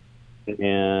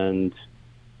 And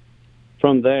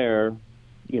from there,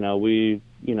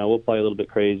 we'll play a little bit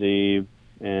crazy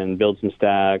and build some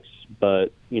stacks,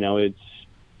 but it's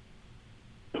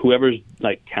whoever's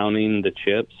like counting the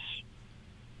chips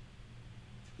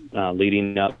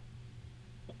leading up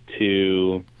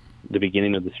to the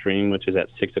beginning of the stream, which is at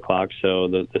 6:00. So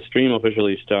the stream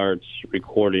officially starts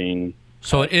recording.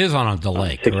 So it is on a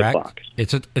delay, correct?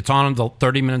 It's on a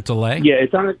 30-minute delay. Yeah,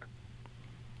 it's on a.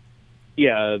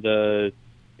 Yeah,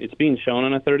 it's being shown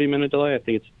on a 30-minute delay. I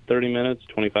think it's 30 minutes,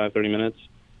 25, 30 minutes.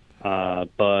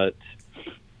 But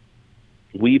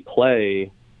we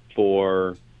play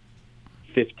for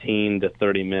 15 to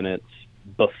 30 minutes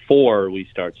before we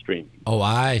start streaming. Oh,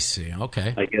 I see.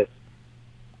 Okay. I guess.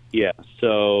 Yeah.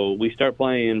 So we start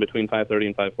playing between 5:30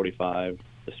 and 5:45.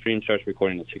 The stream starts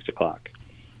recording at 6 o'clock.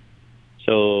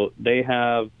 So they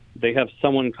have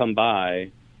someone come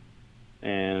by,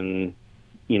 and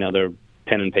they're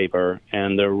pen and paper,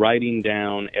 and they're writing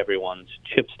down everyone's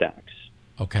chip stacks.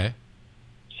 Okay.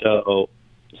 So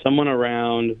someone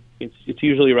around, it's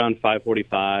usually around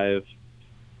 5:45,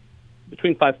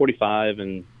 between 5:45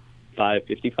 and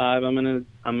 5:55.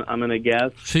 I'm gonna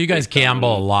guess. So you guys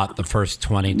gamble a lot the first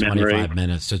 20, 25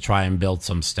 minutes to try and build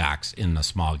some stacks in the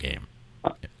small game,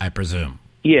 I presume.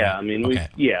 Yeah, I mean, okay.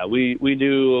 we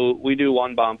do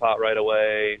one bomb pot right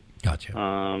away. Gotcha.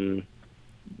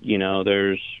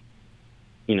 There's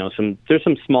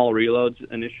some small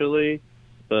reloads initially,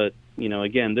 but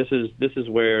again, this is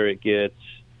where it gets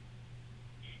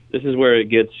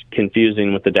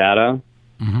confusing with the data.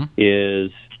 Mm-hmm.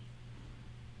 Is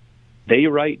they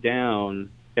write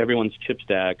down everyone's chip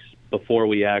stacks before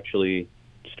we actually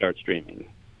start streaming.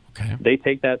 Okay. They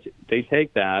take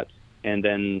that, and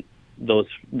then those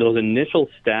initial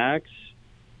stacks,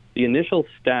 the initial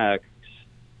stacks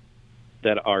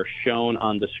that are shown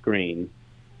on the screen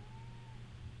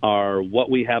are what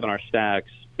we have in our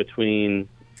stacks between,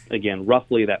 again,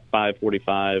 roughly that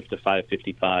 5:45 to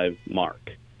 5:55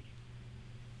 mark.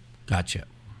 Gotcha.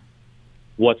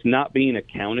 What's not being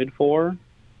accounted for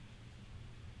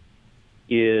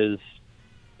is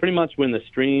pretty much when the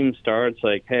stream starts,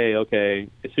 like, hey, okay,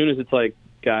 as soon as it's like,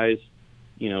 guys,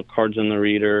 cards in the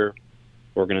reader,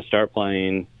 we're going to start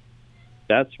playing.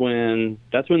 That's when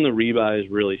the rebuys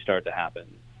really start to happen.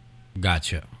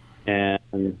 Gotcha. And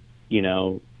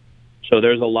so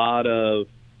there's a lot of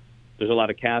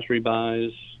cash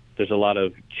rebuys. There's a lot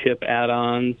of chip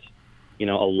add-ons. A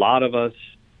lot of us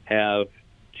have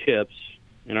chips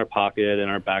in our pocket, in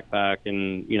our backpack,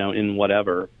 and in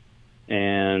whatever.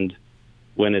 And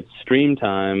when it's stream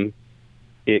time,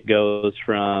 it goes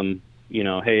from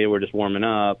hey, we're just warming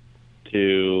up,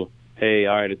 to hey,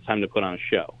 all right, it's time to put on a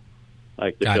show,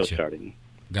 like the show's starting.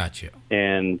 Gotcha.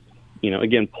 And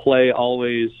again, play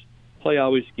always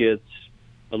gets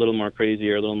a little more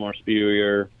crazier, a little more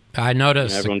spewier. I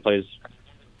noticed everyone plays.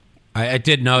 I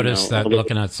did notice that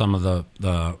looking at some of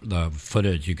the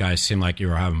footage, you guys seemed like you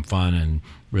were having fun and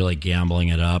really gambling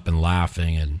it up and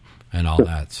laughing and all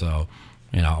that. So,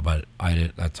 but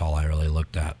that's all I really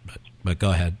looked at. But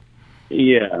go ahead.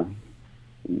 Yeah.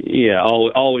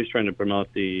 Always trying to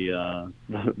promote the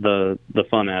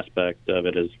fun aspect of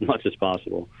it as much as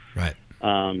possible. Right.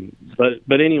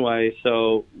 But anyway,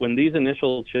 so when these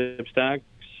initial chip stacks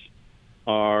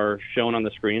are shown on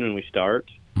the screen and we start,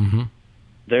 mm-hmm.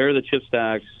 they're the chip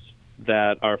stacks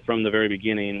that are from the very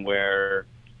beginning, where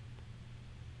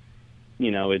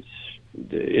it's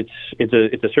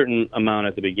a certain amount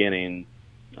at the beginning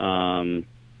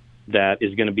that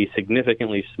is going to be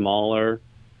significantly smaller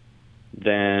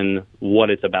than what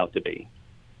it's about to be.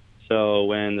 So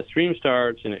when the stream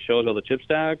starts and it shows all the chip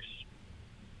stacks,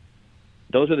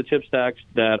 those are the chip stacks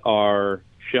that are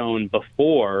shown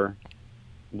before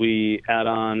we add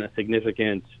on a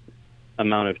significant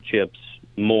amount of chips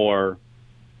more,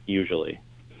 usually.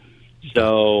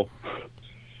 So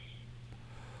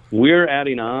we're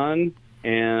adding on,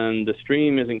 and the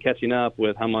stream isn't catching up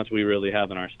with how much we really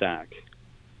have in our stack.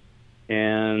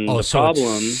 And the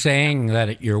problem, it's saying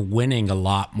that you're winning a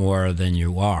lot more than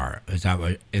you are. Is that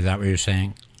what you're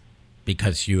saying?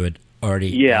 Because you had already.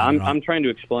 Yeah, I'm trying to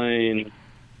explain.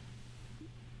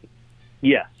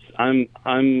 Yes, I'm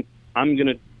going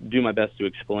to do my best to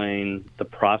explain the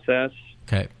process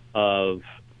of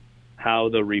how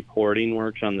the reporting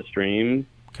works on the stream.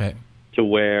 Okay. To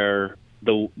where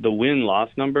the win-loss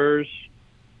numbers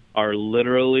are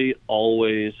literally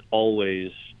always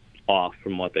off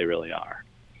from what they really are.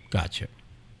 Gotcha.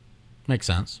 Makes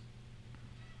sense.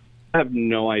 I have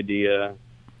no idea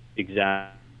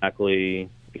exactly,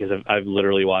 because I've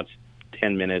literally watched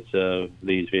 10 minutes of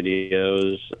these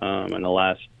videos. In the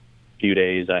last few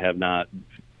days, I have not,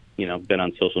 been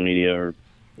on social media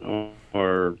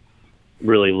or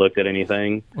really looked at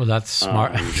anything. Well, that's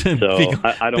smart. So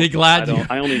be glad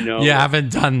I only know you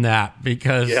haven't done that,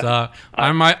 because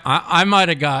I might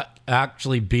have got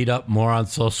actually beat up more on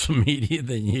social media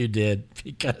than you did,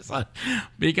 because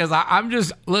I'm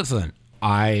just, listen,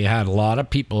 I had a lot of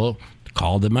people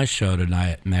called in my show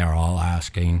tonight, and they're all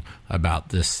asking about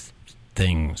this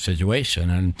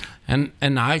situation, and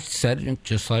I said,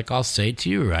 just like I'll say to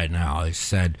you right now, I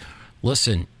said,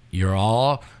 listen, you're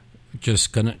all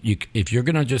just if you're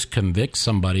gonna just convict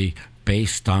somebody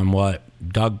based on what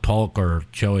Doug Polk or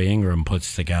Joey Ingram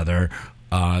puts together,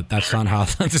 That's not how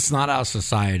that's not how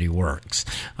society works.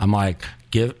 I'm like,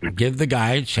 give the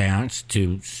guy a chance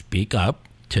to speak up,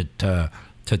 to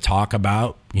talk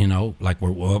about, like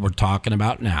what we're talking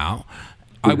about now.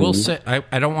 I will say,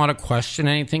 I don't want to question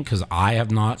anything because I have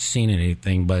not seen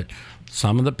anything, but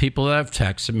some of the people that have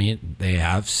texted me, they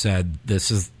have said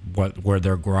this is where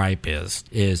their gripe is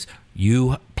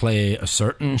you play a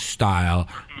certain style,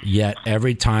 yet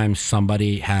every time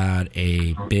somebody had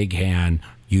a big hand,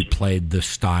 you played the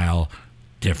style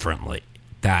differently.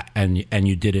 And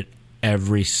you did it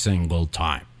every single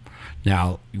time.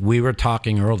 Now, we were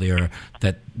talking earlier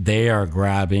that they are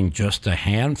grabbing just a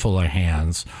handful of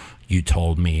hands, you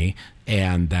told me,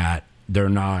 and that they're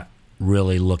not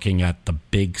really looking at the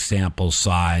big sample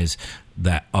size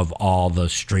that of all the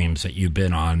streams that you've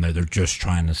been on. They're just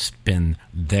trying to spin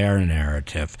their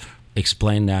narrative.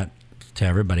 Explain that to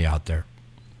everybody out there.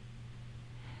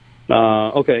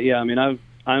 Okay, yeah. I mean, I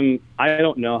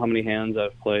don't know how many hands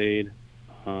I've played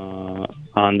on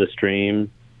the stream,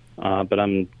 but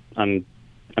I'm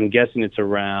guessing it's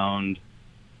around.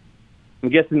 I'm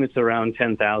guessing it's around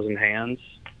 10,000 hands.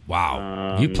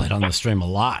 Wow, you played on the stream a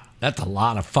lot. That's a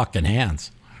lot of fucking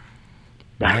hands.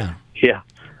 Man. Yeah,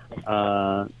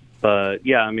 but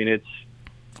yeah, I mean,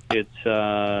 it's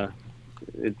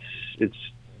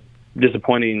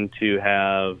disappointing to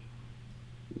have,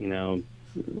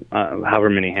 however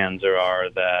many hands there are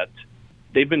that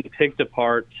they've been picked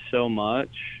apart so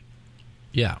much.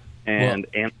 Yeah. And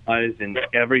analyzed in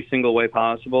every single way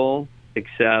possible,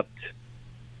 except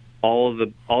all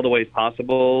the ways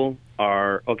possible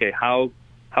are okay. How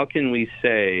can we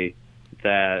say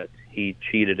that he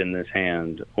cheated in this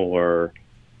hand or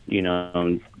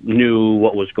knew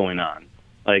what was going on?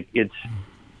 Like it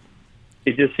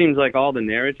just seems like all the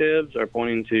narratives are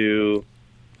pointing to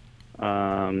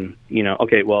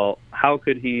okay, well, how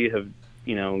could he have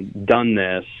done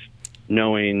this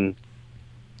knowing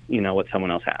what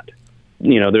someone else had?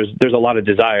 There's a lot of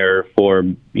desire for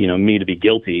me to be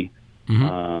guilty.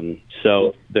 Mm-hmm.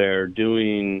 So they're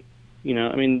doing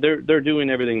they're doing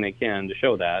everything they can to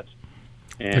show that.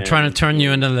 And they're trying to turn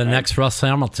you into the next Russ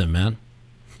Hamilton, man.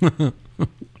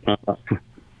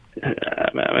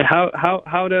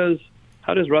 How does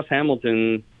Russ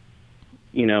Hamilton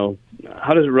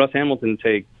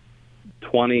take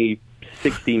 20,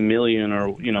 60 million or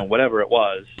whatever it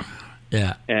was,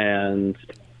 yeah, and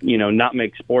not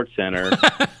make Sports Center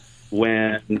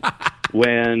when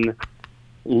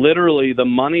literally the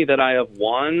money that I have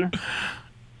won,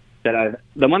 the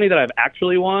money that I've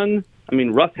actually won. I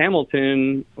mean, Russ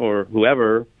Hamilton or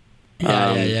whoever,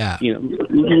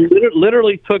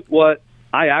 literally took what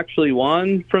I actually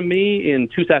won from me in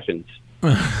 2 sessions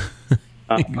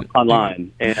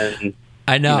online, and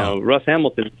I know Russ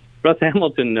Hamilton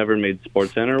never made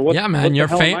Sports Center. What the hell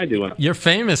am I doing? You're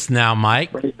famous now,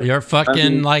 Mike. You're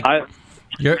fucking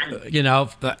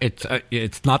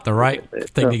it's not the right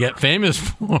thing to get famous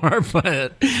for,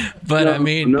 but I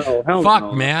mean,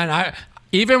 man.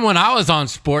 Even when I was on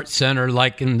Sports Center,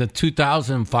 like in the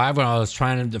 2005, when I was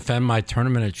trying to defend my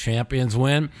Tournament of Champions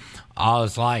win, I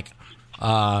was like,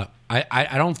 I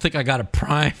don't think I got a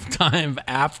prime time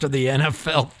after the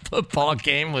NFL football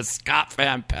game with Scott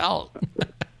Van Pelt.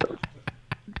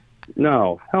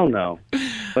 No, hell no.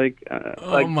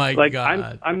 Oh my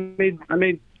God! I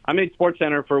made Sports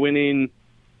Center for winning,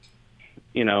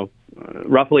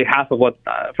 roughly half of what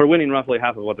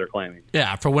they're claiming.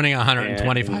 Yeah, for winning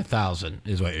 125,000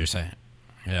 is what you're saying.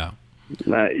 Yeah.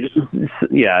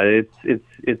 Yeah,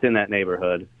 it's in that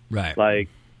neighborhood. Right. Like,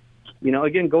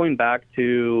 again, going back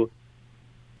to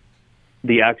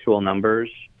the actual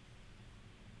numbers,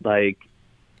 like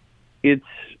it's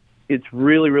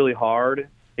really, really hard.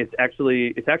 It's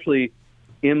actually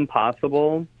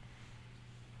impossible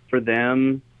for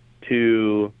them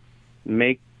to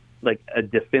make like a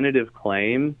definitive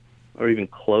claim or even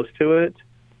close to it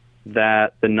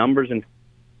that the numbers and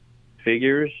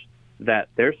figures that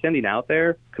they're sending out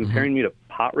there comparing me to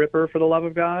Pot Ripper, for the love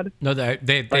of God. No,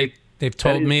 they've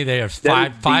told me they are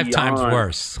five times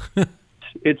worse.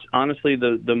 It's honestly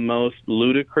the most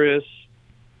ludicrous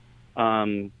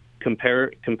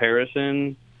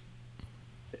comparison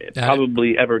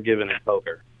probably ever given in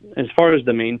poker. As far as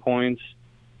the main points,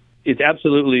 it's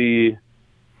absolutely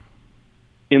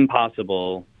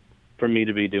impossible for me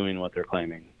to be doing what they're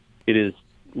claiming. It is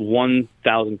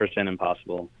 1,000%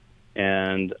 impossible.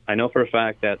 And I know for a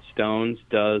fact that Stones,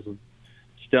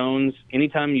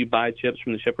 anytime you buy chips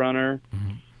from the chip runner,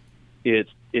 mm-hmm. it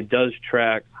does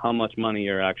track how much money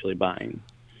you're actually buying.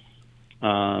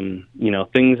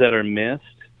 Things that are missed,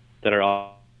 that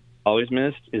are always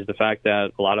missed, is the fact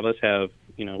that a lot of us have,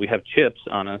 we have chips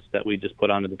on us that we just put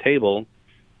onto the table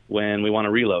when we want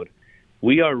to reload.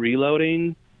 We are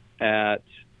reloading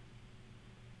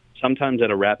sometimes at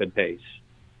a rapid pace,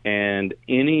 and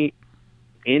any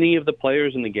of the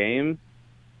players in the game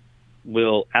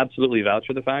will absolutely vouch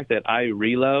for the fact that I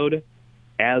reload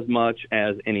as much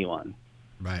as anyone.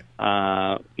 Right.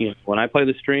 When I play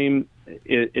the stream,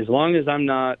 as long as I'm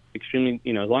not extremely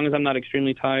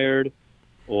tired,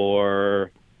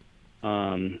 or as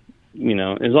long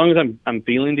as I'm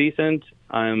feeling decent,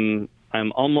 I'm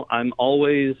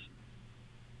always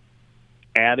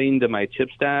adding to my chip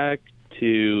stack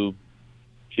to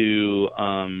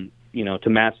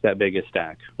match that biggest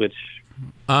stack. Which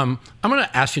I'm going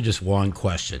to ask you just one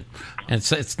question, and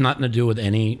it's nothing to do with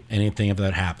anything of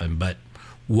that happened, but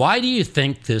why do you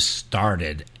think this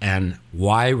started, and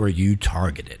why were you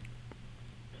targeted?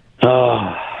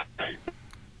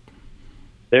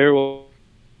 There was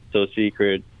so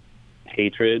secret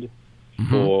hatred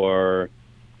for,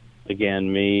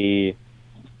 again, me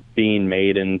being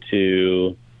made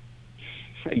into,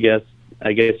 I guess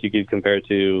you could compare it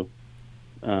to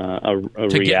a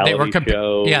reality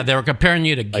show. Yeah, they were comparing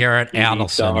you to like Garrett TV Adelson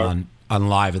star. on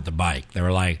Live at the Bike. They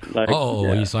were like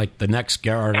he's like the next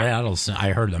Garrett Adelson.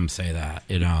 I heard them say that,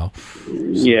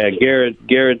 Yeah,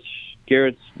 Garrett's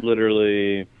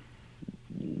literally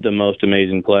the most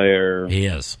amazing player. He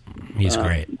is. He's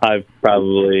great. I've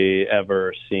probably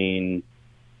ever seen,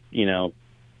 and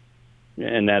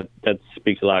that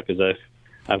speaks a lot because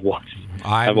I've watched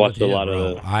a lot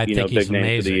of big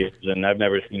names of the years, and I've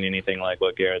never seen anything like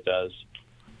what Garrett does.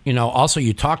 Also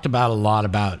you talked about a lot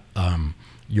about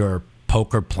your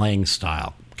poker playing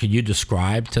style. Could you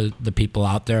describe to the people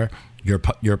out there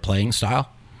your playing style?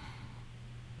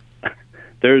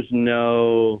 There's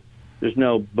no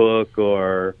book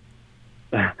or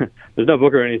there's no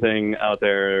book or anything out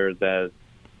there that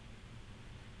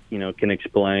can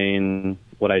explain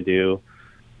what I do.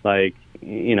 Like,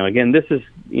 again, this is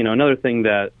another thing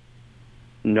that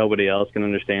nobody else can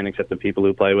understand except the people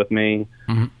who play with me,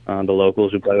 the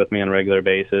locals who play with me on a regular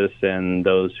basis, and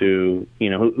those who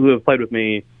who have played with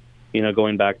me,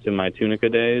 going back to my Tunica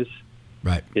days.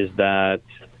 Right. Is that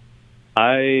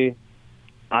I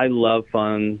love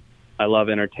fun. I love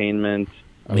entertainment.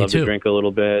 I love to drink a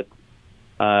little bit.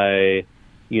 I,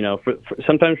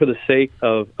 sometimes for the sake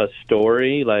of a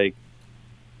story, like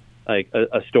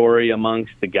a story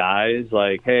amongst the guys,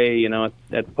 like, hey, at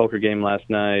the poker game last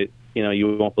night,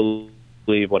 you won't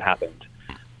believe what happened.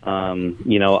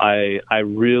 I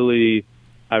really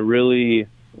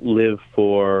live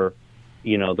for,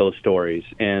 those stories.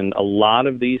 And a lot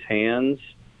of these hands,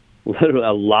 literally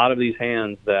a lot of these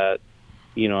hands that,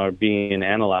 are being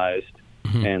analyzed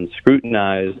and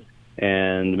scrutinized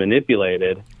and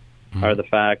manipulated are the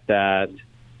fact that,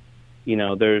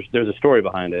 there's a story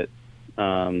behind it.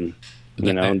 The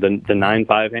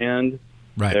 9-5 hand,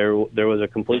 right. There was a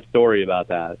complete story about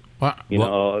that. We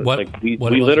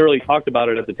literally talked about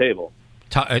it at the table.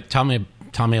 Tell me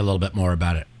a little bit more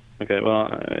about it. Okay,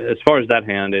 well, as far as that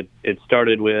hand, it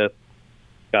started with,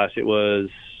 it was,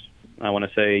 I want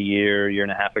to say a year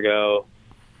and a half ago.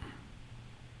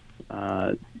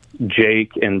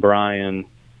 Jake and Brian,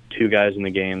 two guys in the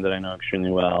game that I know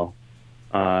extremely well.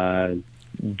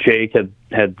 Jake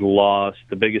had lost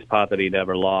the biggest pot that he'd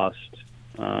ever lost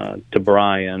to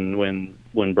Brian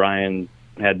when Brian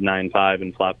had 9-5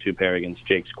 and flopped 2-pair against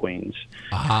Jake's queens.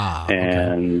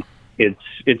 And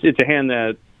it's a hand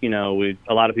that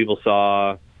a lot of people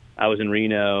saw. I was in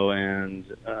Reno, and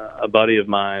a buddy of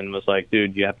mine was like,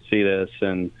 "Dude, you have to see this."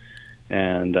 And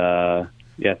I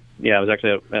was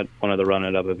actually at one of the Run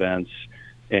It Up events,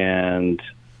 and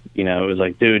it was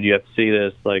like, "Dude, you have to see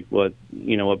this." Like what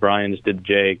Brian just did to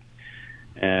Jake,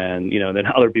 and then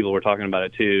other people were talking about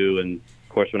it too. And of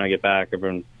course, when I get back,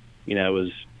 everyone, it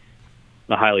was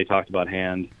a highly talked about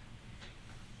hand.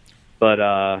 But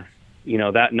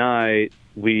that night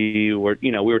we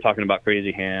were talking about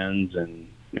crazy hands and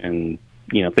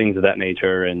things of that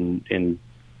nature, and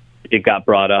it got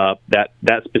brought up. That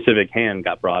specific hand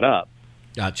got brought up.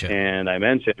 Gotcha. And I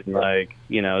mentioned, it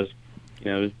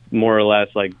was more or less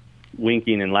like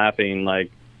winking and laughing,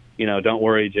 like, don't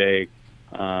worry, Jake.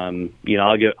 I'll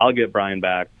get Brian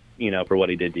back, for what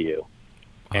he did to you.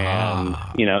 And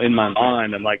in my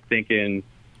mind, I'm like thinking,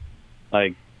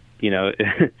 like,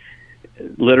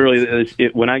 literally,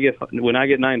 when I get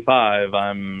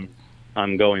 9-5,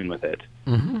 I'm going with it.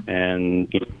 Mm-hmm.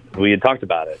 And we had talked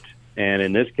about it. And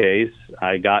in this case,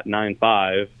 I got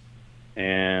 9-5,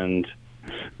 and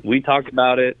we talked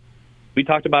about it. We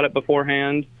talked about it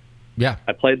beforehand. Yeah.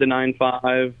 I played the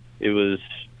 9-5. It was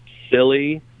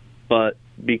silly, but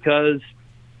because,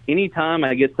 anytime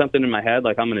I get something in my head,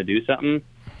 like I'm going to do something,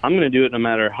 I'm going to do it no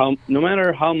matter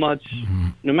how much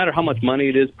money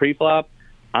it is pre-flop.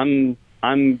 I'm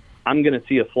going to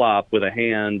see a flop with a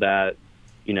hand that,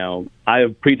 I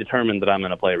have predetermined that I'm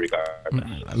going to play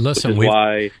regardless. Listen, which is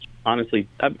why, honestly,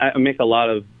 I make a lot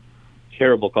of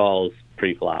terrible calls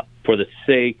pre-flop for the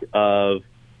sake of,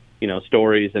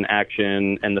 stories and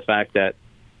action, and the fact that,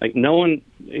 like, no one,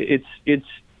 it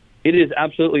is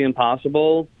absolutely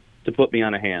impossible to put me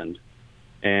on a hand.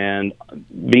 And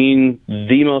being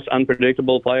the most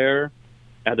unpredictable player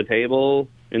at the table,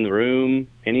 in the room,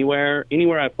 anywhere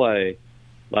I play,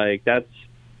 like, that's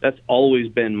always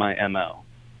been my MO.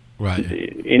 Right.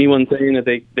 Anyone saying that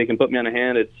they can put me on a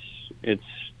hand,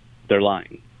 they're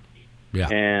lying. Yeah.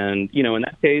 And, in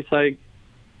that case, like,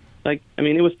 I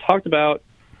mean, it was talked about,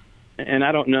 and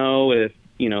I don't know if,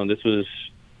 this was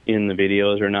in the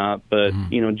videos or not, but,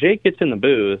 Jake gets in the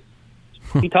booth,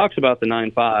 he talks about the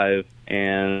 9-5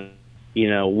 and,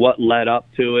 what led up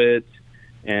to it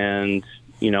and,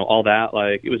 all that.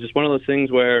 Like, it was just one of those things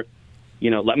where,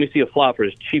 let me see a flop for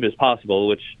as cheap as possible,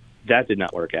 which that did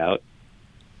not work out.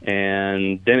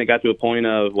 And then it got to a point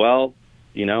of, well,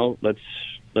 let's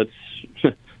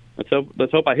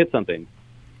hope I hit something.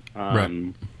 Right.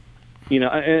 And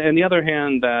the other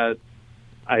hand that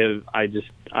I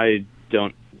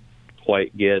don't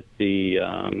quite get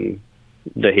the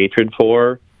hatred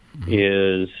for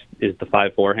is the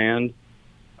 5-4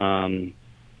 hand.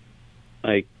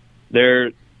 Like,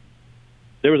 there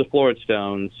was a floor at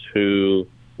Stones who,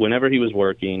 whenever he was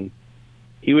working,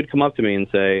 he would come up to me and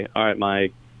say, "All right,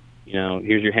 Mike,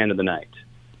 here's your hand of the night."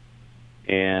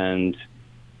 And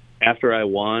after I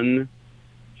won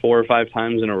 4 or 5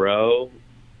 times in a row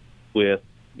with,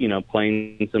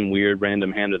 playing some weird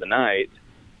random hand of the night,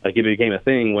 like, it became a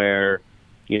thing where,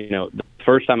 the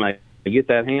first time I get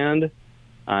that hand,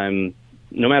 no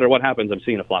matter what happens, I'm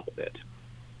seeing a flop with it.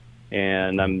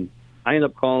 And I end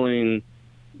up calling,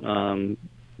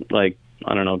 like,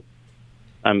 I don't know,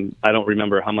 I don't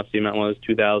remember how much the amount was,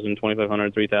 2,000,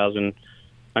 2,500, 3,000.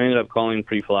 I ended up calling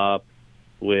pre-flop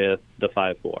with the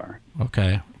 5-4.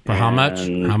 Okay. For how much?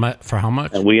 For how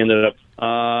much? And we ended up,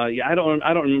 I don't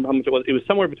remember how much it was. It was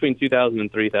somewhere between 2,000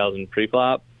 and 3,000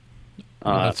 pre-flop.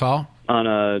 That's all? On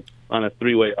a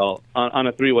three-way all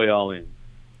in.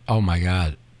 Oh my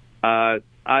God.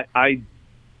 I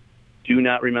do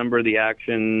not remember the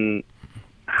action.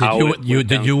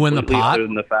 Did you win the pot? Other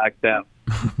than the fact that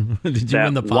did you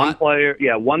win the pot? One player,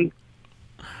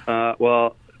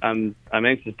 well, I'm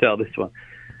anxious to tell this one.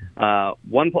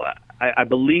 I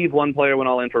believe one player went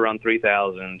all in for around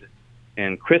 3,000,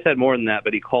 and Chris had more than that,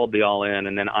 but he called the all in,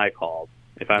 and then I called,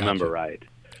 if I remember right.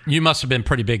 You must have been a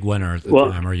pretty big winner at the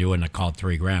time, or you wouldn't have called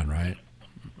 $3,000, right?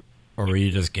 Or were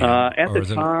you just gambling? At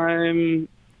the time,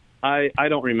 I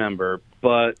don't remember,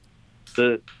 but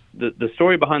the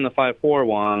story behind the 5-4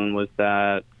 one was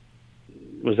that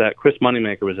Chris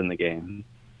Moneymaker was in the game,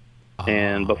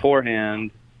 and beforehand,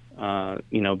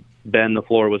 Ben the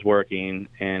floor was working,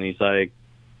 and he's like,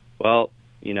 well,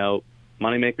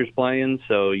 Moneymaker's playing,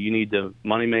 so you need to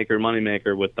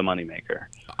Moneymaker with the Moneymaker.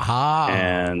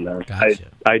 And gotcha.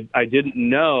 I didn't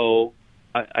know.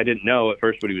 I didn't know at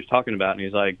first what he was talking about, and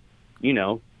he's like,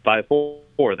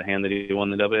 5-4, the hand that he won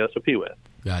the WSOP with.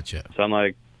 Gotcha. So I'm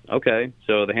like, okay,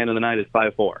 so the hand of the night is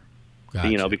 5-4.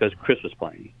 Gotcha. Because Chris was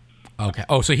playing. Okay.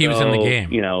 Oh, so he was in the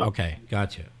game. Okay,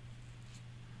 gotcha.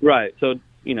 Right. So,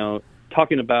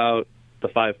 talking about the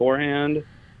 5-4 hand,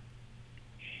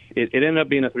 it ended up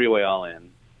being a 3-way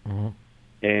all-in.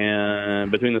 Mm-hmm.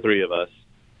 And between the three of us,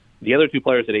 the other two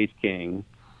players had ace-king.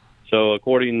 So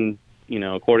according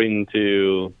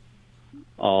to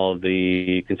all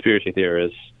the conspiracy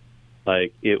theorists,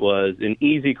 like, it was an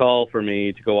easy call for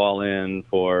me to go all in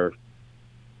for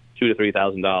 $2,000 to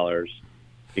 $3,000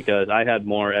 because I had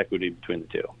more equity between the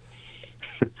two.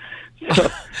 So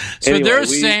anyway, they're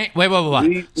saying,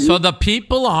 wait. So the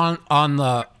people on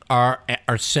the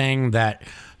are saying that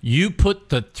you put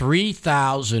the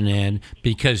 3,000 in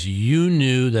because you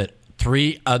knew that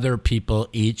 3 other people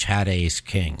each had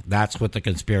ace-king. That's what the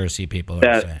conspiracy people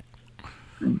are saying.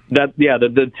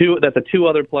 The two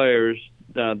other players.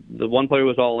 The one player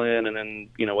was all in, and then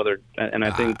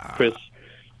I think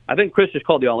Chris just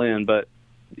called the all in, but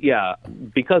yeah,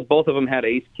 because both of them had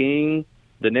ace king,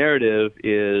 the narrative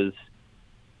is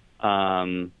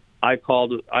I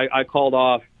called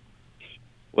off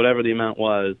whatever the amount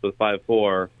was with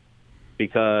 5-4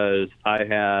 because I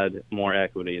had more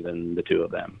equity than the two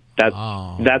of them.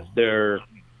 That's their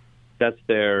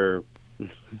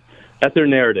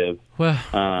narrative. Well,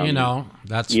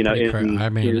 that's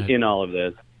pretty in all of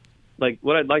this. Like,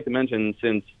 what I'd like to mention,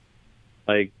 since,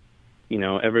 like,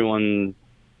 everyone,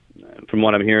 from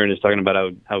what I'm hearing, is talking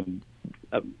about how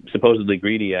supposedly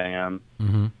greedy I am.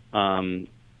 Mm-hmm.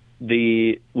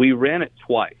 We ran it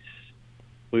twice.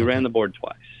 We Okay. ran the board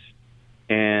twice,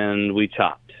 and we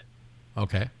chopped.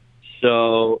 Okay.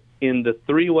 So in the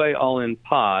three-way all-in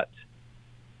pot,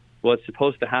 what's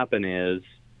supposed to happen is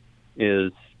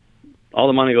all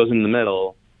the money goes in the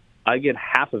middle. I get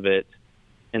half of it,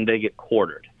 and they get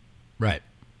quartered. Right.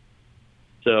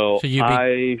 So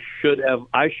I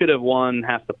should have won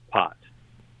half the pot.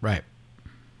 Right.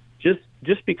 Just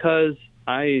because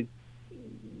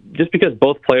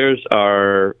both players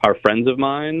are friends of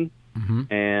mine,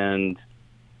 Mm-hmm. and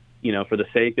for the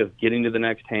sake of getting to the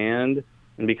next hand,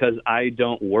 and because I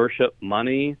don't worship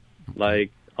money like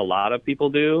a lot of people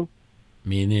do.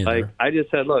 Me neither. Like, I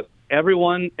just said, look,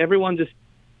 everyone just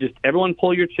everyone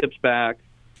pull your chips back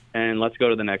and let's go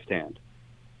to the next hand.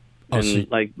 And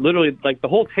literally, the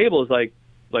whole table is like,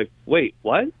 wait,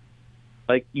 what?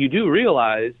 Like, you do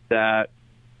realize that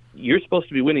you're supposed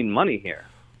to be winning money here.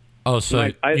 Oh,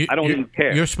 so I don't even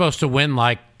care. You're supposed to win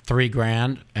like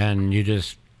 $3,000, and you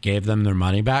just gave them their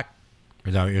money back.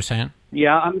 Is that what you're saying?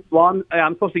 Yeah, I'm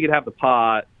supposed to get half the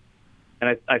pot,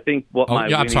 and I think what my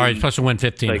I'm sorry, you're supposed to win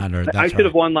 $1,500. I should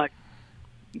have won I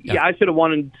should have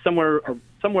won somewhere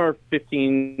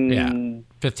 15. Yeah,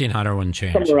 $1,500 wouldn't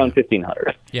change. Somewhere around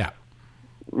 1,500. Yeah,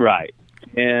 right.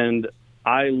 And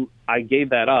I gave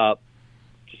that up.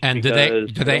 And do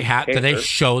they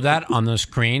show that on the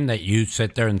screen that you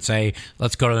sit there and say,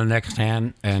 "Let's go to the next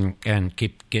hand and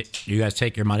get you guys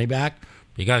take your money back"?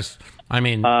 Because I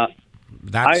mean,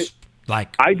 that's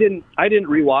I didn't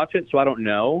rewatch it, so I don't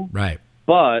know. Right.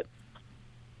 But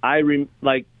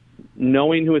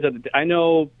knowing who was at the I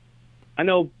know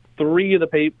three of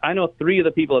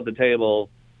the people at the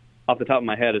table off the top of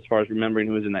my head as far as remembering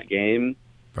who was in that game.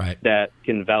 Right. That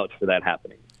can vouch for that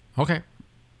happening. Okay.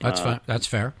 That's fine. That's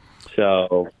fair.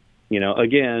 So,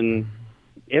 again,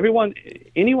 anyone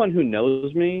who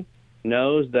knows me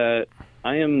knows that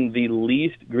I am the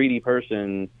least greedy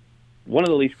person, one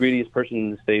of the least greediest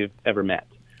persons they've ever met.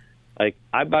 Like,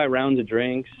 I buy rounds of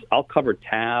drinks, I'll cover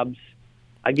tabs,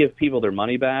 I give people their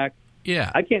money back.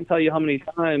 Yeah. I can't tell you how many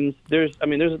times there's a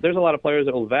lot of players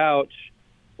that will vouch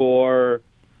for,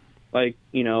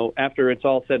 after it's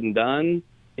all said and done,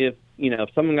 if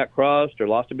someone got crushed or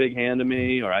lost a big hand to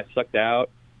me or I sucked out,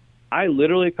 I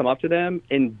literally come up to them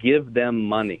and give them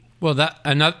money. Well, but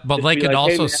they could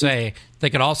also say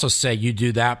you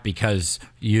do that because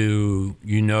you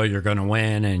know you're going to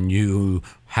win and you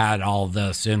had all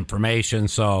this information,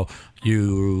 so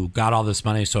you got all this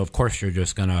money, so of course you're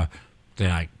just going to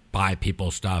buy people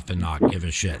stuff and not give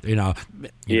a shit.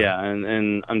 Yeah,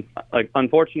 and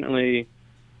unfortunately,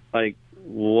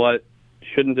 what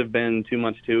shouldn't have been too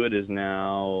much to it is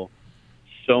now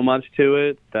so much to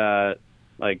it that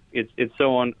it's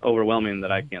so overwhelming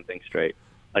that I can't think straight.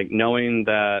 Knowing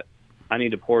that I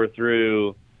need to pour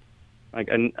through,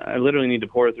 I literally need to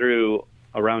pour through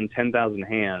around 10,000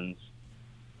 hands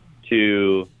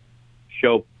to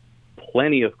show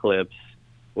plenty of clips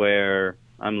where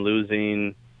I'm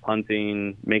losing,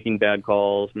 punting, making bad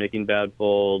calls, making bad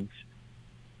folds,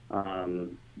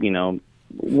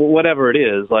 whatever it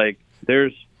is.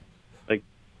 There's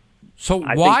So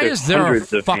why is there a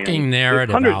fucking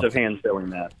narrative out there? Hundreds of hands showing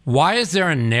that. Why is there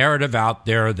a narrative out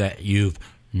there that you've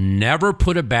never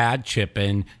put a bad chip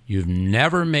in, you've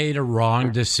never made a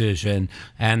wrong decision,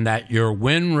 and that your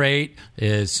win rate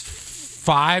is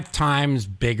 5 times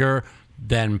bigger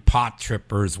than Pot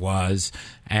Trippers was,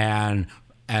 and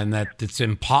that it's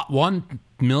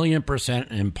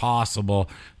 1,000,000% impossible?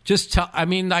 Just tell.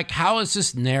 How is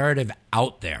this narrative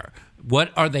out there?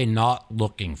 What are they not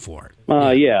looking for?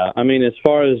 Yeah, as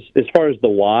far as the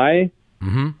why,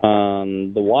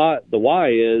 mm-hmm. the why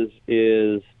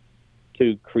is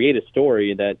to create a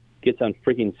story that gets on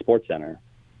freaking SportsCenter,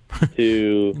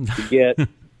 to get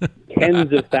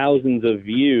tens of thousands of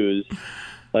views.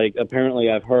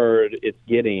 Apparently, I've heard it's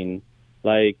getting.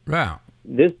 Wow.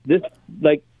 This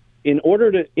in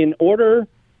order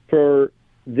for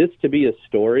this to be a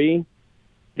story,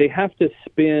 they have to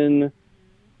spin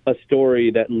a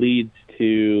story that leads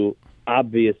to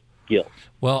obvious guilt.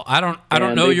 Well, I don't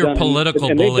know your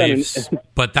political beliefs,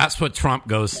 but that's what Trump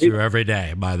goes through every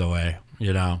day, by the way.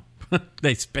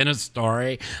 They spin a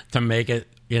story to make it,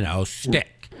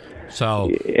 stick.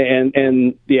 So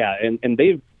and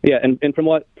from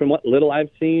what little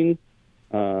I've seen,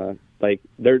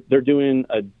 they're doing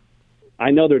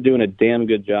I know they're doing a damn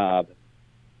good job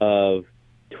of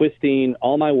twisting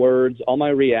all my words, all my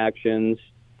reactions.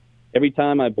 Every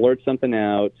time I blurt something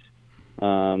out,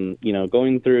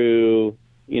 going through,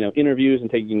 interviews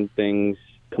and taking things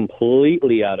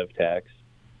completely out of text.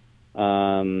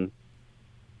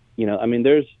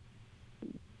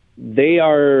 They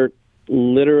are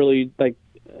literally like,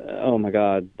 oh my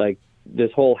God, like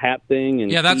this whole hat thing.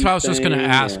 And yeah, that's what I was just going to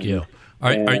ask you.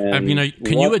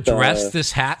 Can you address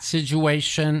this hat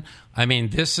situation? I mean,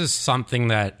 this is something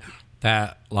that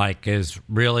like is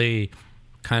really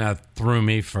kind of threw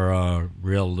me for a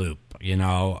real loop.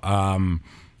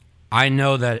 I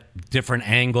know that different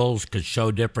angles could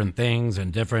show different things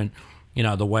and different,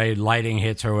 the way lighting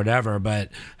hits or whatever. But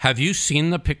have you seen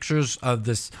the pictures of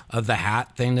the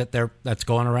hat thing that's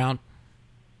going around?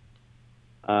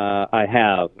 I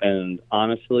have, and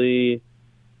honestly,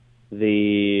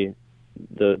 the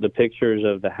pictures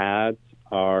of the hats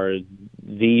are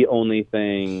the only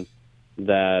thing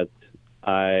that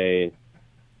I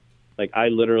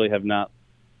literally have not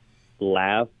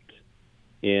laughed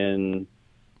in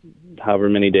however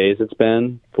many days it's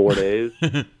been, 4 days.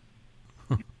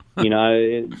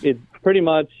 It pretty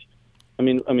much, I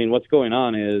mean, what's going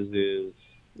on is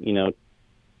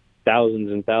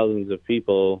thousands and thousands of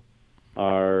people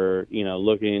are,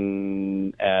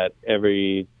 looking at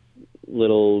every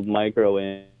little micro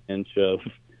inch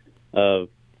of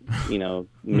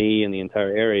me and the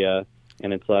entire area.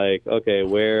 And it's like, okay,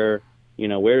 where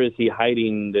is he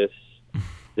hiding this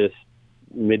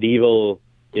medieval,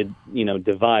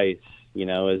 device?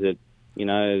 Is it,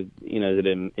 is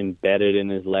it embedded in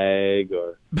his leg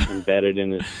or embedded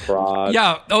in his crotch?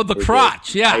 Yeah. Oh, the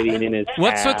crotch. Yeah. In his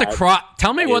What's hat? with the crotch?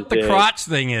 Tell me what the crotch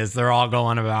thing is. They're all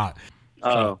going about.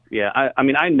 Oh, yeah. I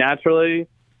mean, I naturally,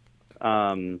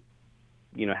 having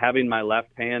my left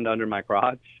hand under my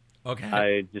crotch, okay,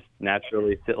 I just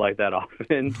naturally sit like that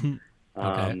often.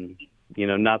 Okay.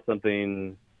 Not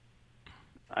something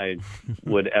I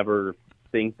would ever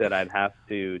think that I'd have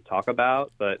to talk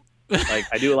about, but like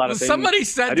I do a lot of things. Somebody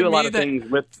said I do to a lot me of that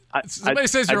things with. somebody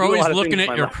says I you're do a always lot of looking things at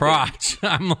with your my left crotch.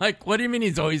 I'm like, what do you mean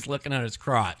he's always looking at his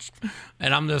crotch?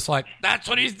 And I'm just like, that's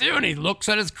what he's doing. He looks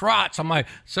at his crotch. I'm like,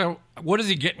 so what is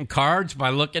he getting cards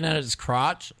by looking at his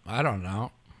crotch? I don't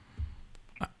know.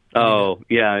 Oh,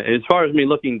 yeah. As far as me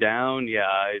looking down,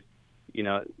 yeah,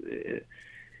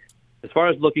 as far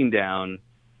as looking down,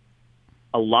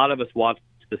 a lot of us watch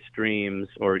the streams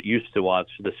or used to watch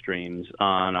the streams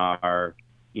on our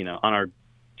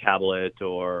tablet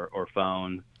or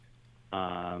phone.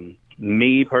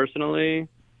 Me personally,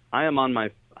 I am on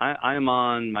my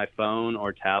phone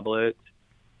or tablet,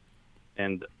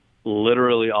 and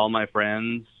literally all my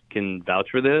friends can vouch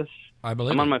for this. I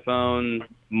believe I'm on it. my phone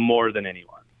more than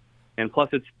anyone. And plus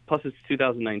it's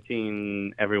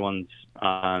 2019. Everyone's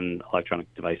on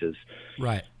electronic devices.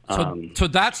 Right. So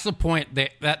that's the point.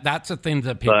 That's the thing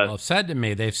that people have said to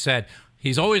me. They've said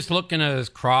he's always looking at his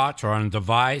crotch or on a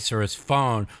device or his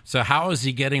phone. So how is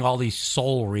he getting all these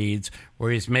soul reads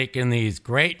where he's making these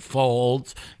great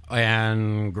folds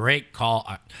and great call?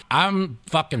 I'm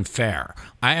fucking fair.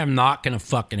 I am not going to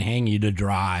fucking hang you to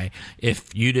dry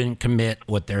if you didn't commit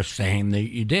what they're saying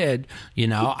that you did.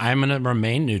 I'm going to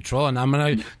remain neutral, and I'm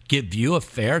going to give you a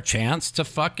fair chance to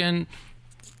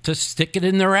stick it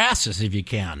in their asses if you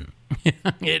can.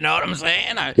 You know what I'm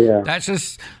saying? Yeah. That's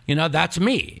just, that's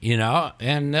me,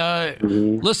 and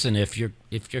listen, if you're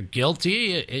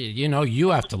guilty, you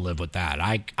have to live with that.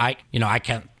 I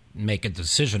can't make a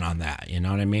decision on that. You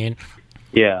know what I mean?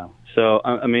 Yeah. So,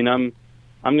 I mean, I'm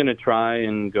going to try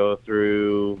and go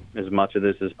through as much of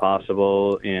this as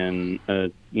possible in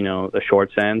a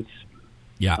short sense.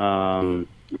 Yeah.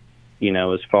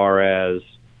 As far as,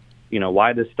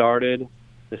 why this started,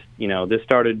 this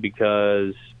started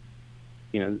because,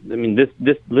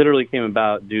 this literally came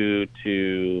about due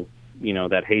to,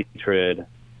 that hatred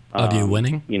of you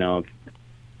winning,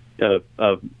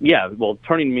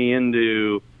 turning me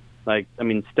into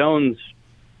Stones,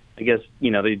 I guess,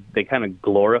 they kind of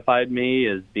glorified me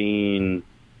as being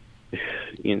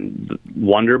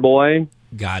Wonder Boy.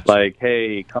 Gotcha. Like,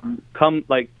 hey, come,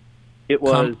 like, it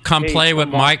was come play with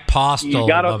Mike Postle. You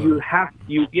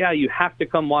have to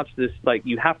come watch this. Like,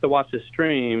 you have to watch this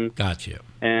stream. Got you.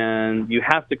 And you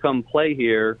have to come play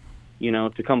here.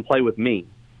 To come play with me.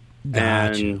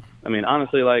 Got you. And I mean,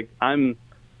 honestly, like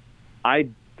I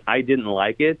didn't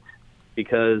like it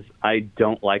because I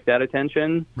don't like that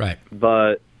attention. Right.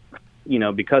 But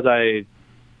because I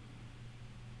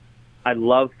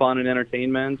love fun and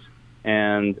entertainment,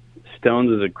 and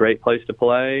Stones is a great place to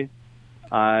play.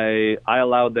 I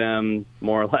allowed them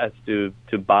more or less to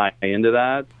buy into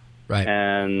that. Right.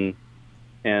 And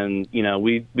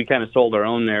we kind of sold our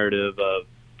own narrative of,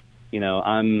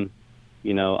 I'm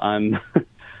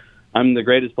I'm the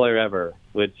greatest player ever,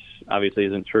 which obviously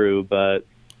isn't true, but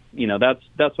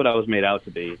that's what I was made out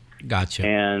to be. Gotcha.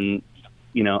 And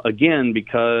again,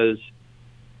 because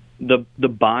the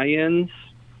buy-ins,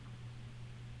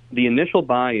 the initial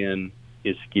buy-in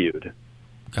is skewed.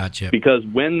 Gotcha. Because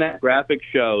when that graphic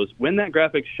shows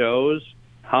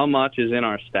how much is in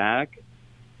our stack,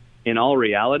 in all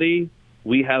reality,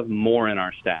 we have more in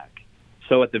our stack.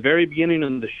 So at the very beginning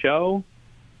of the show,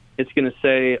 it's going to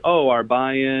say, oh, our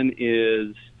buy-in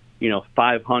is,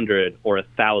 500 or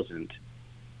 1,000.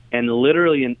 And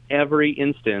literally in every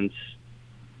instance,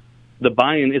 the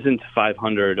buy-in isn't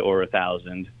 500 or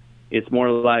 1,000. It's more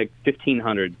like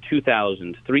 1,500,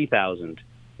 2,000, 3,000.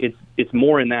 It's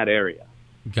more in that area.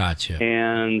 Gotcha.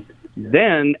 And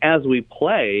then as we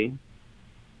play,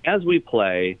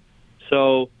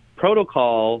 so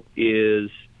protocol is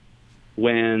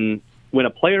when a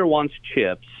player wants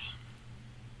chips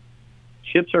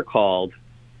are called,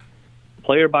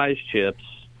 player buys chips,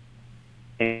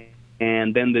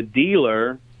 and then the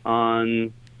dealer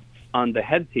on the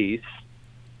headpiece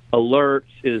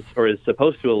is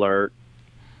supposed to alert,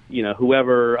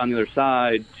 whoever on the other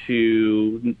side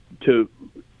to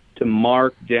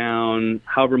mark down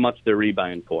however much they're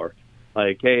rebuying for.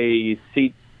 Like, hey,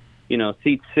 seat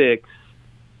 6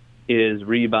 is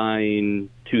rebuying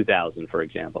 2,000, for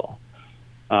example.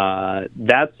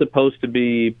 That's supposed to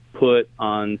be put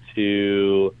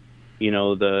onto,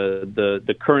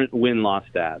 the current win-loss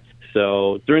stats.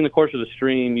 So during the course of the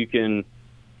stream, you can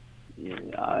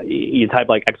you type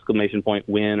like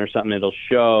 !win or something. It'll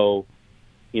show,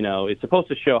 it's supposed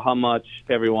to show how much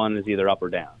everyone is either up or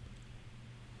down.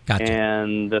 Gotcha.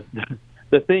 And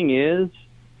the thing is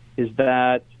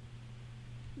that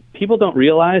people don't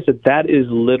realize that is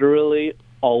literally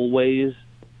always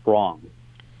wrong.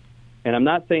 And I'm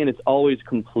not saying it's always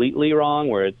completely wrong,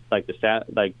 where it's like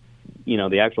the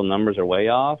actual numbers are way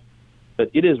off,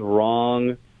 but it is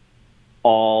wrong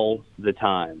all the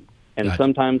time, and Gotcha.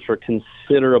 Sometimes for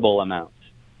considerable amounts.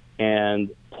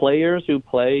 And players who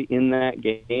play in that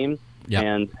game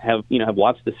and have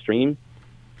watched the stream,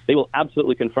 they will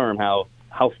absolutely confirm how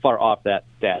far off that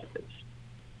stat is.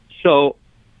 So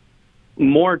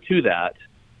more to that,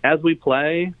 as we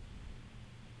play,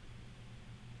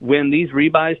 when these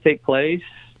rebuys take place,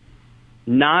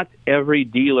 not every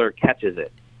dealer catches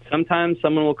it. Sometimes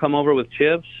someone will come over with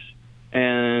chips,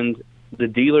 and the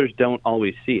dealers don't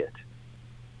always see it.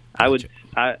 Gotcha.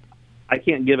 I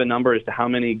can't give a number as to how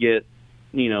many get,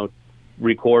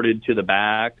 recorded to the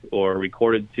back or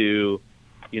recorded to,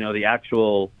 the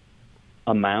actual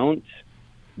amount,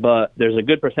 but there's a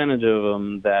good percentage of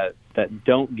them that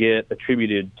don't get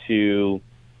attributed to,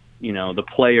 the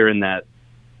player in that,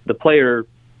 the player's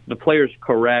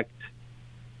correct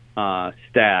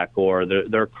stack or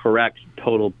their correct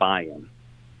total buy-in.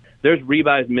 There's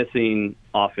rebuys missing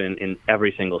often in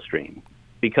every single stream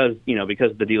because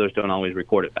the dealers don't always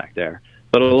record it back there.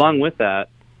 But along with that,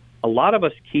 a lot of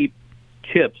us keep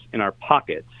chips in our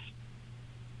pockets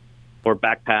or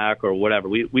backpack or whatever.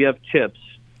 We have chips,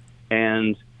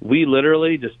 and we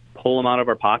literally just pull them out of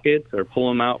our pockets or pull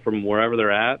them out from wherever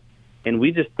they're at, and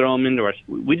we just throw them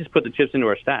we just put the chips into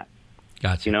our stack.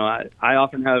 Gotcha. I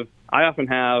often have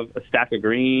a stack of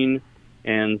green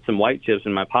and some white chips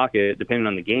in my pocket, depending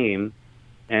on the game,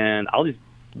 and I'll just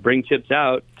bring chips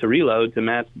out to reload to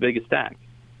match the biggest stack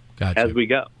as we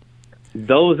go.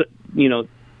 Those,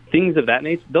 things of that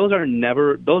nature, those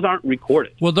aren't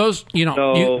recorded. Well, those,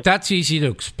 that's easy to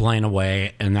explain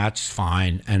away, and that's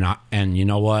fine. And you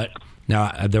know what?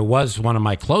 Now, there was one of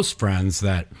my close friends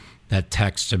that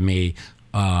texted me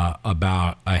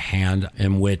about a hand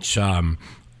in which a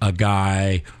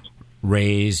guy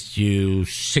raised you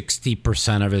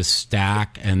 60% of his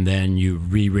stack, and then you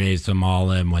re-raised them all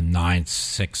in with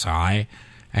 9-6 high.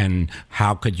 And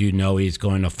how could you know he's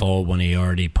going to fold when he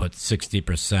already put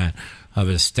 60% of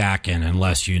his stack in,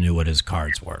 unless you knew what his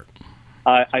cards were?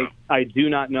 I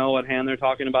do not know what hand they're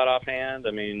talking about offhand.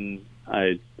 I mean,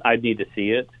 I'd need to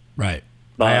see it. Right.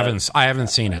 But I haven't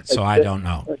seen it, so I don't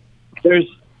know.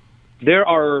 There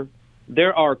are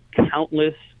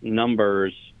countless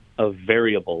numbers of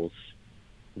variables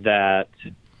that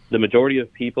the majority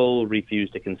of people refuse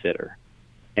to consider,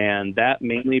 and that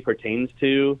mainly pertains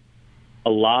to a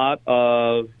lot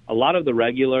of the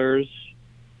regulars.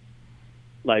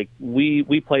 Like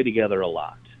we play together a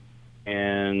lot,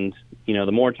 and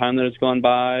the more time that has gone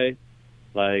by,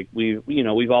 like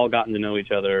we've all gotten to know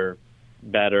each other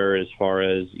better as far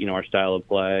as our style of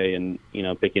play and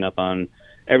picking up on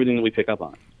everything that we pick up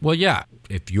on. Well, yeah,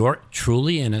 if you're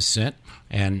truly innocent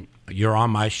and you're on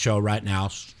my show right now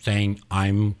saying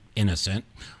I'm innocent,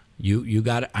 you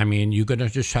got it. I mean, you're gonna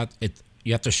just have it.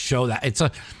 You have to show that.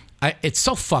 it's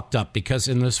so fucked up because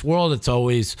in this world, it's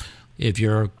always, if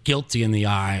you're guilty in the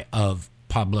eye of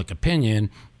public opinion,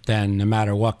 then no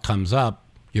matter what comes up,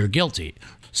 you're guilty.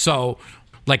 So,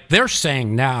 like they're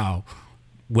saying now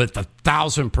with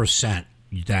 1,000%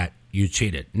 that you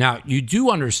cheated. Now, you do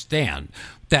understand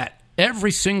that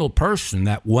every single person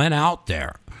that went out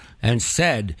there and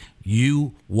said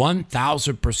you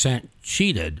 1,000%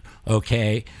 cheated,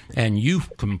 okay, and you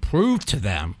can prove to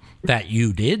them that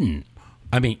you didn't,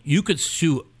 I mean, you could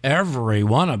sue every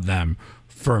one of them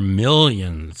for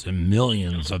millions and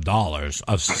millions of dollars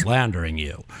of slandering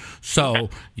you. So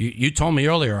you told me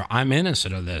earlier, I'm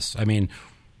innocent of this. I mean,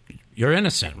 you're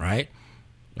innocent, right?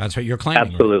 That's what you're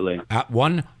claiming. Absolutely. Right? At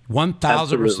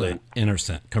 1,000%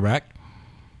 innocent, correct?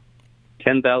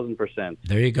 10,000%.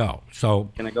 There you go.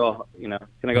 So can I go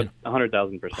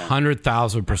 100,000%?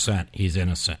 100,000% he's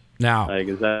innocent. Now, there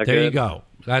good? you go.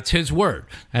 That's his word.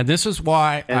 And this is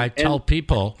why I tell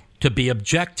people to be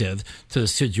objective to the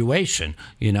situation.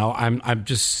 You know,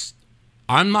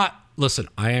 listen,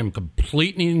 I am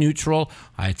completely neutral.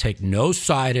 I take no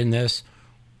side in this.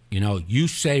 You know, you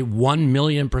say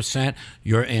 1,000,000%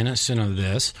 you're innocent of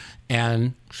this.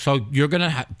 And so you're going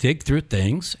to dig through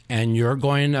things and you're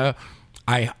going to,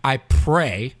 I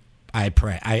pray,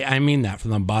 I mean that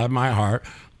from the bottom of my heart,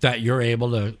 that you're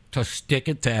able to stick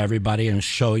it to everybody and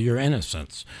show your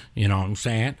innocence. You know what I'm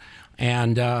saying?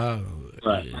 And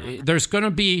there's going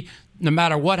to be, no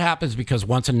matter what happens, because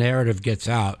once a narrative gets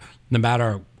out, no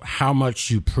matter how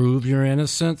much you prove your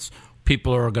innocence,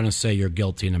 people are going to say you're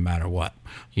guilty no matter what.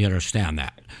 You understand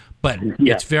that? But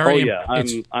it's very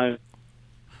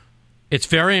it's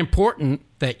very important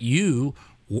that you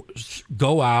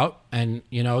go out and,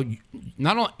 you know,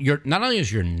 not only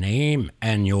is your name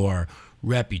and your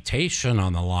reputation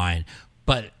on the line,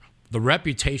 but the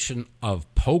reputation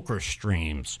of poker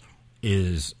streams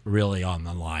is really on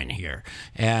the line here.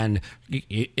 And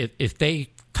if they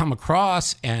come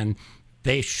across and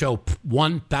they show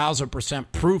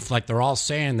 1,000% proof, like they're all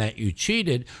saying that you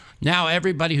cheated, now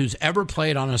everybody who's ever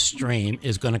played on a stream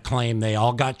is going to claim they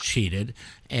all got cheated,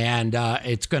 and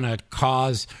it's going to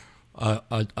cause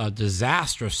a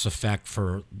disastrous effect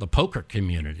for the poker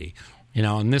community. You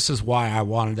know, and this is why I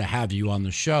wanted to have you on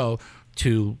the show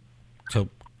to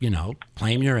you know,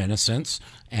 claim your innocence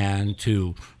and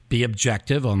to be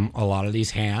objective on a lot of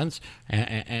these hands,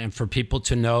 and for people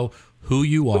to know who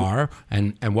you are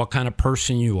and what kind of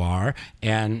person you are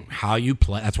and how you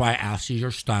play. That's why I asked you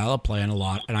your style of playing a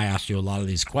lot, and I asked you a lot of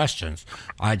these questions.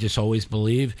 I just always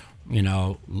believe, you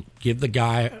know, give the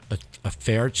guy a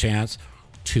fair chance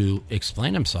to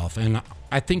explain himself. And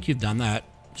I think you've done that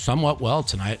somewhat well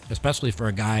tonight, especially for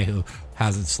a guy who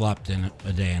hasn't slept in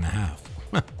a day and a half.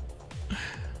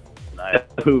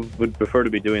 Who would prefer to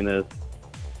be doing this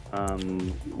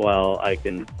while I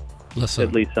can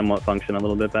at least somewhat function a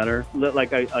little bit better.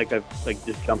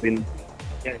 Just jumping,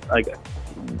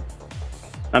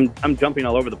 I'm jumping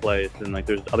all over the place, and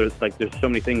there's so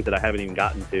many things that I haven't even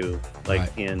gotten to.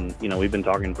 We've been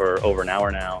talking for over an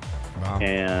hour now, wow.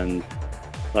 And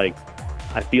I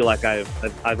feel like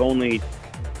I've only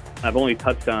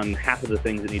touched on half of the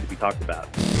things that need to be talked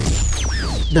about.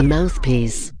 The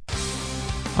Mouthpiece.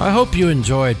 I hope you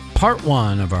enjoyed part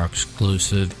one of our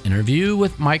exclusive interview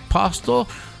with Mike Postle.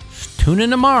 Tune in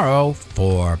tomorrow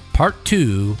for part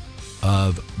two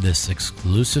of this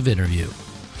exclusive interview.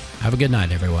 Have a good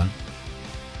night, everyone.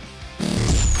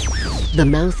 The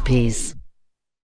Mouthpiece.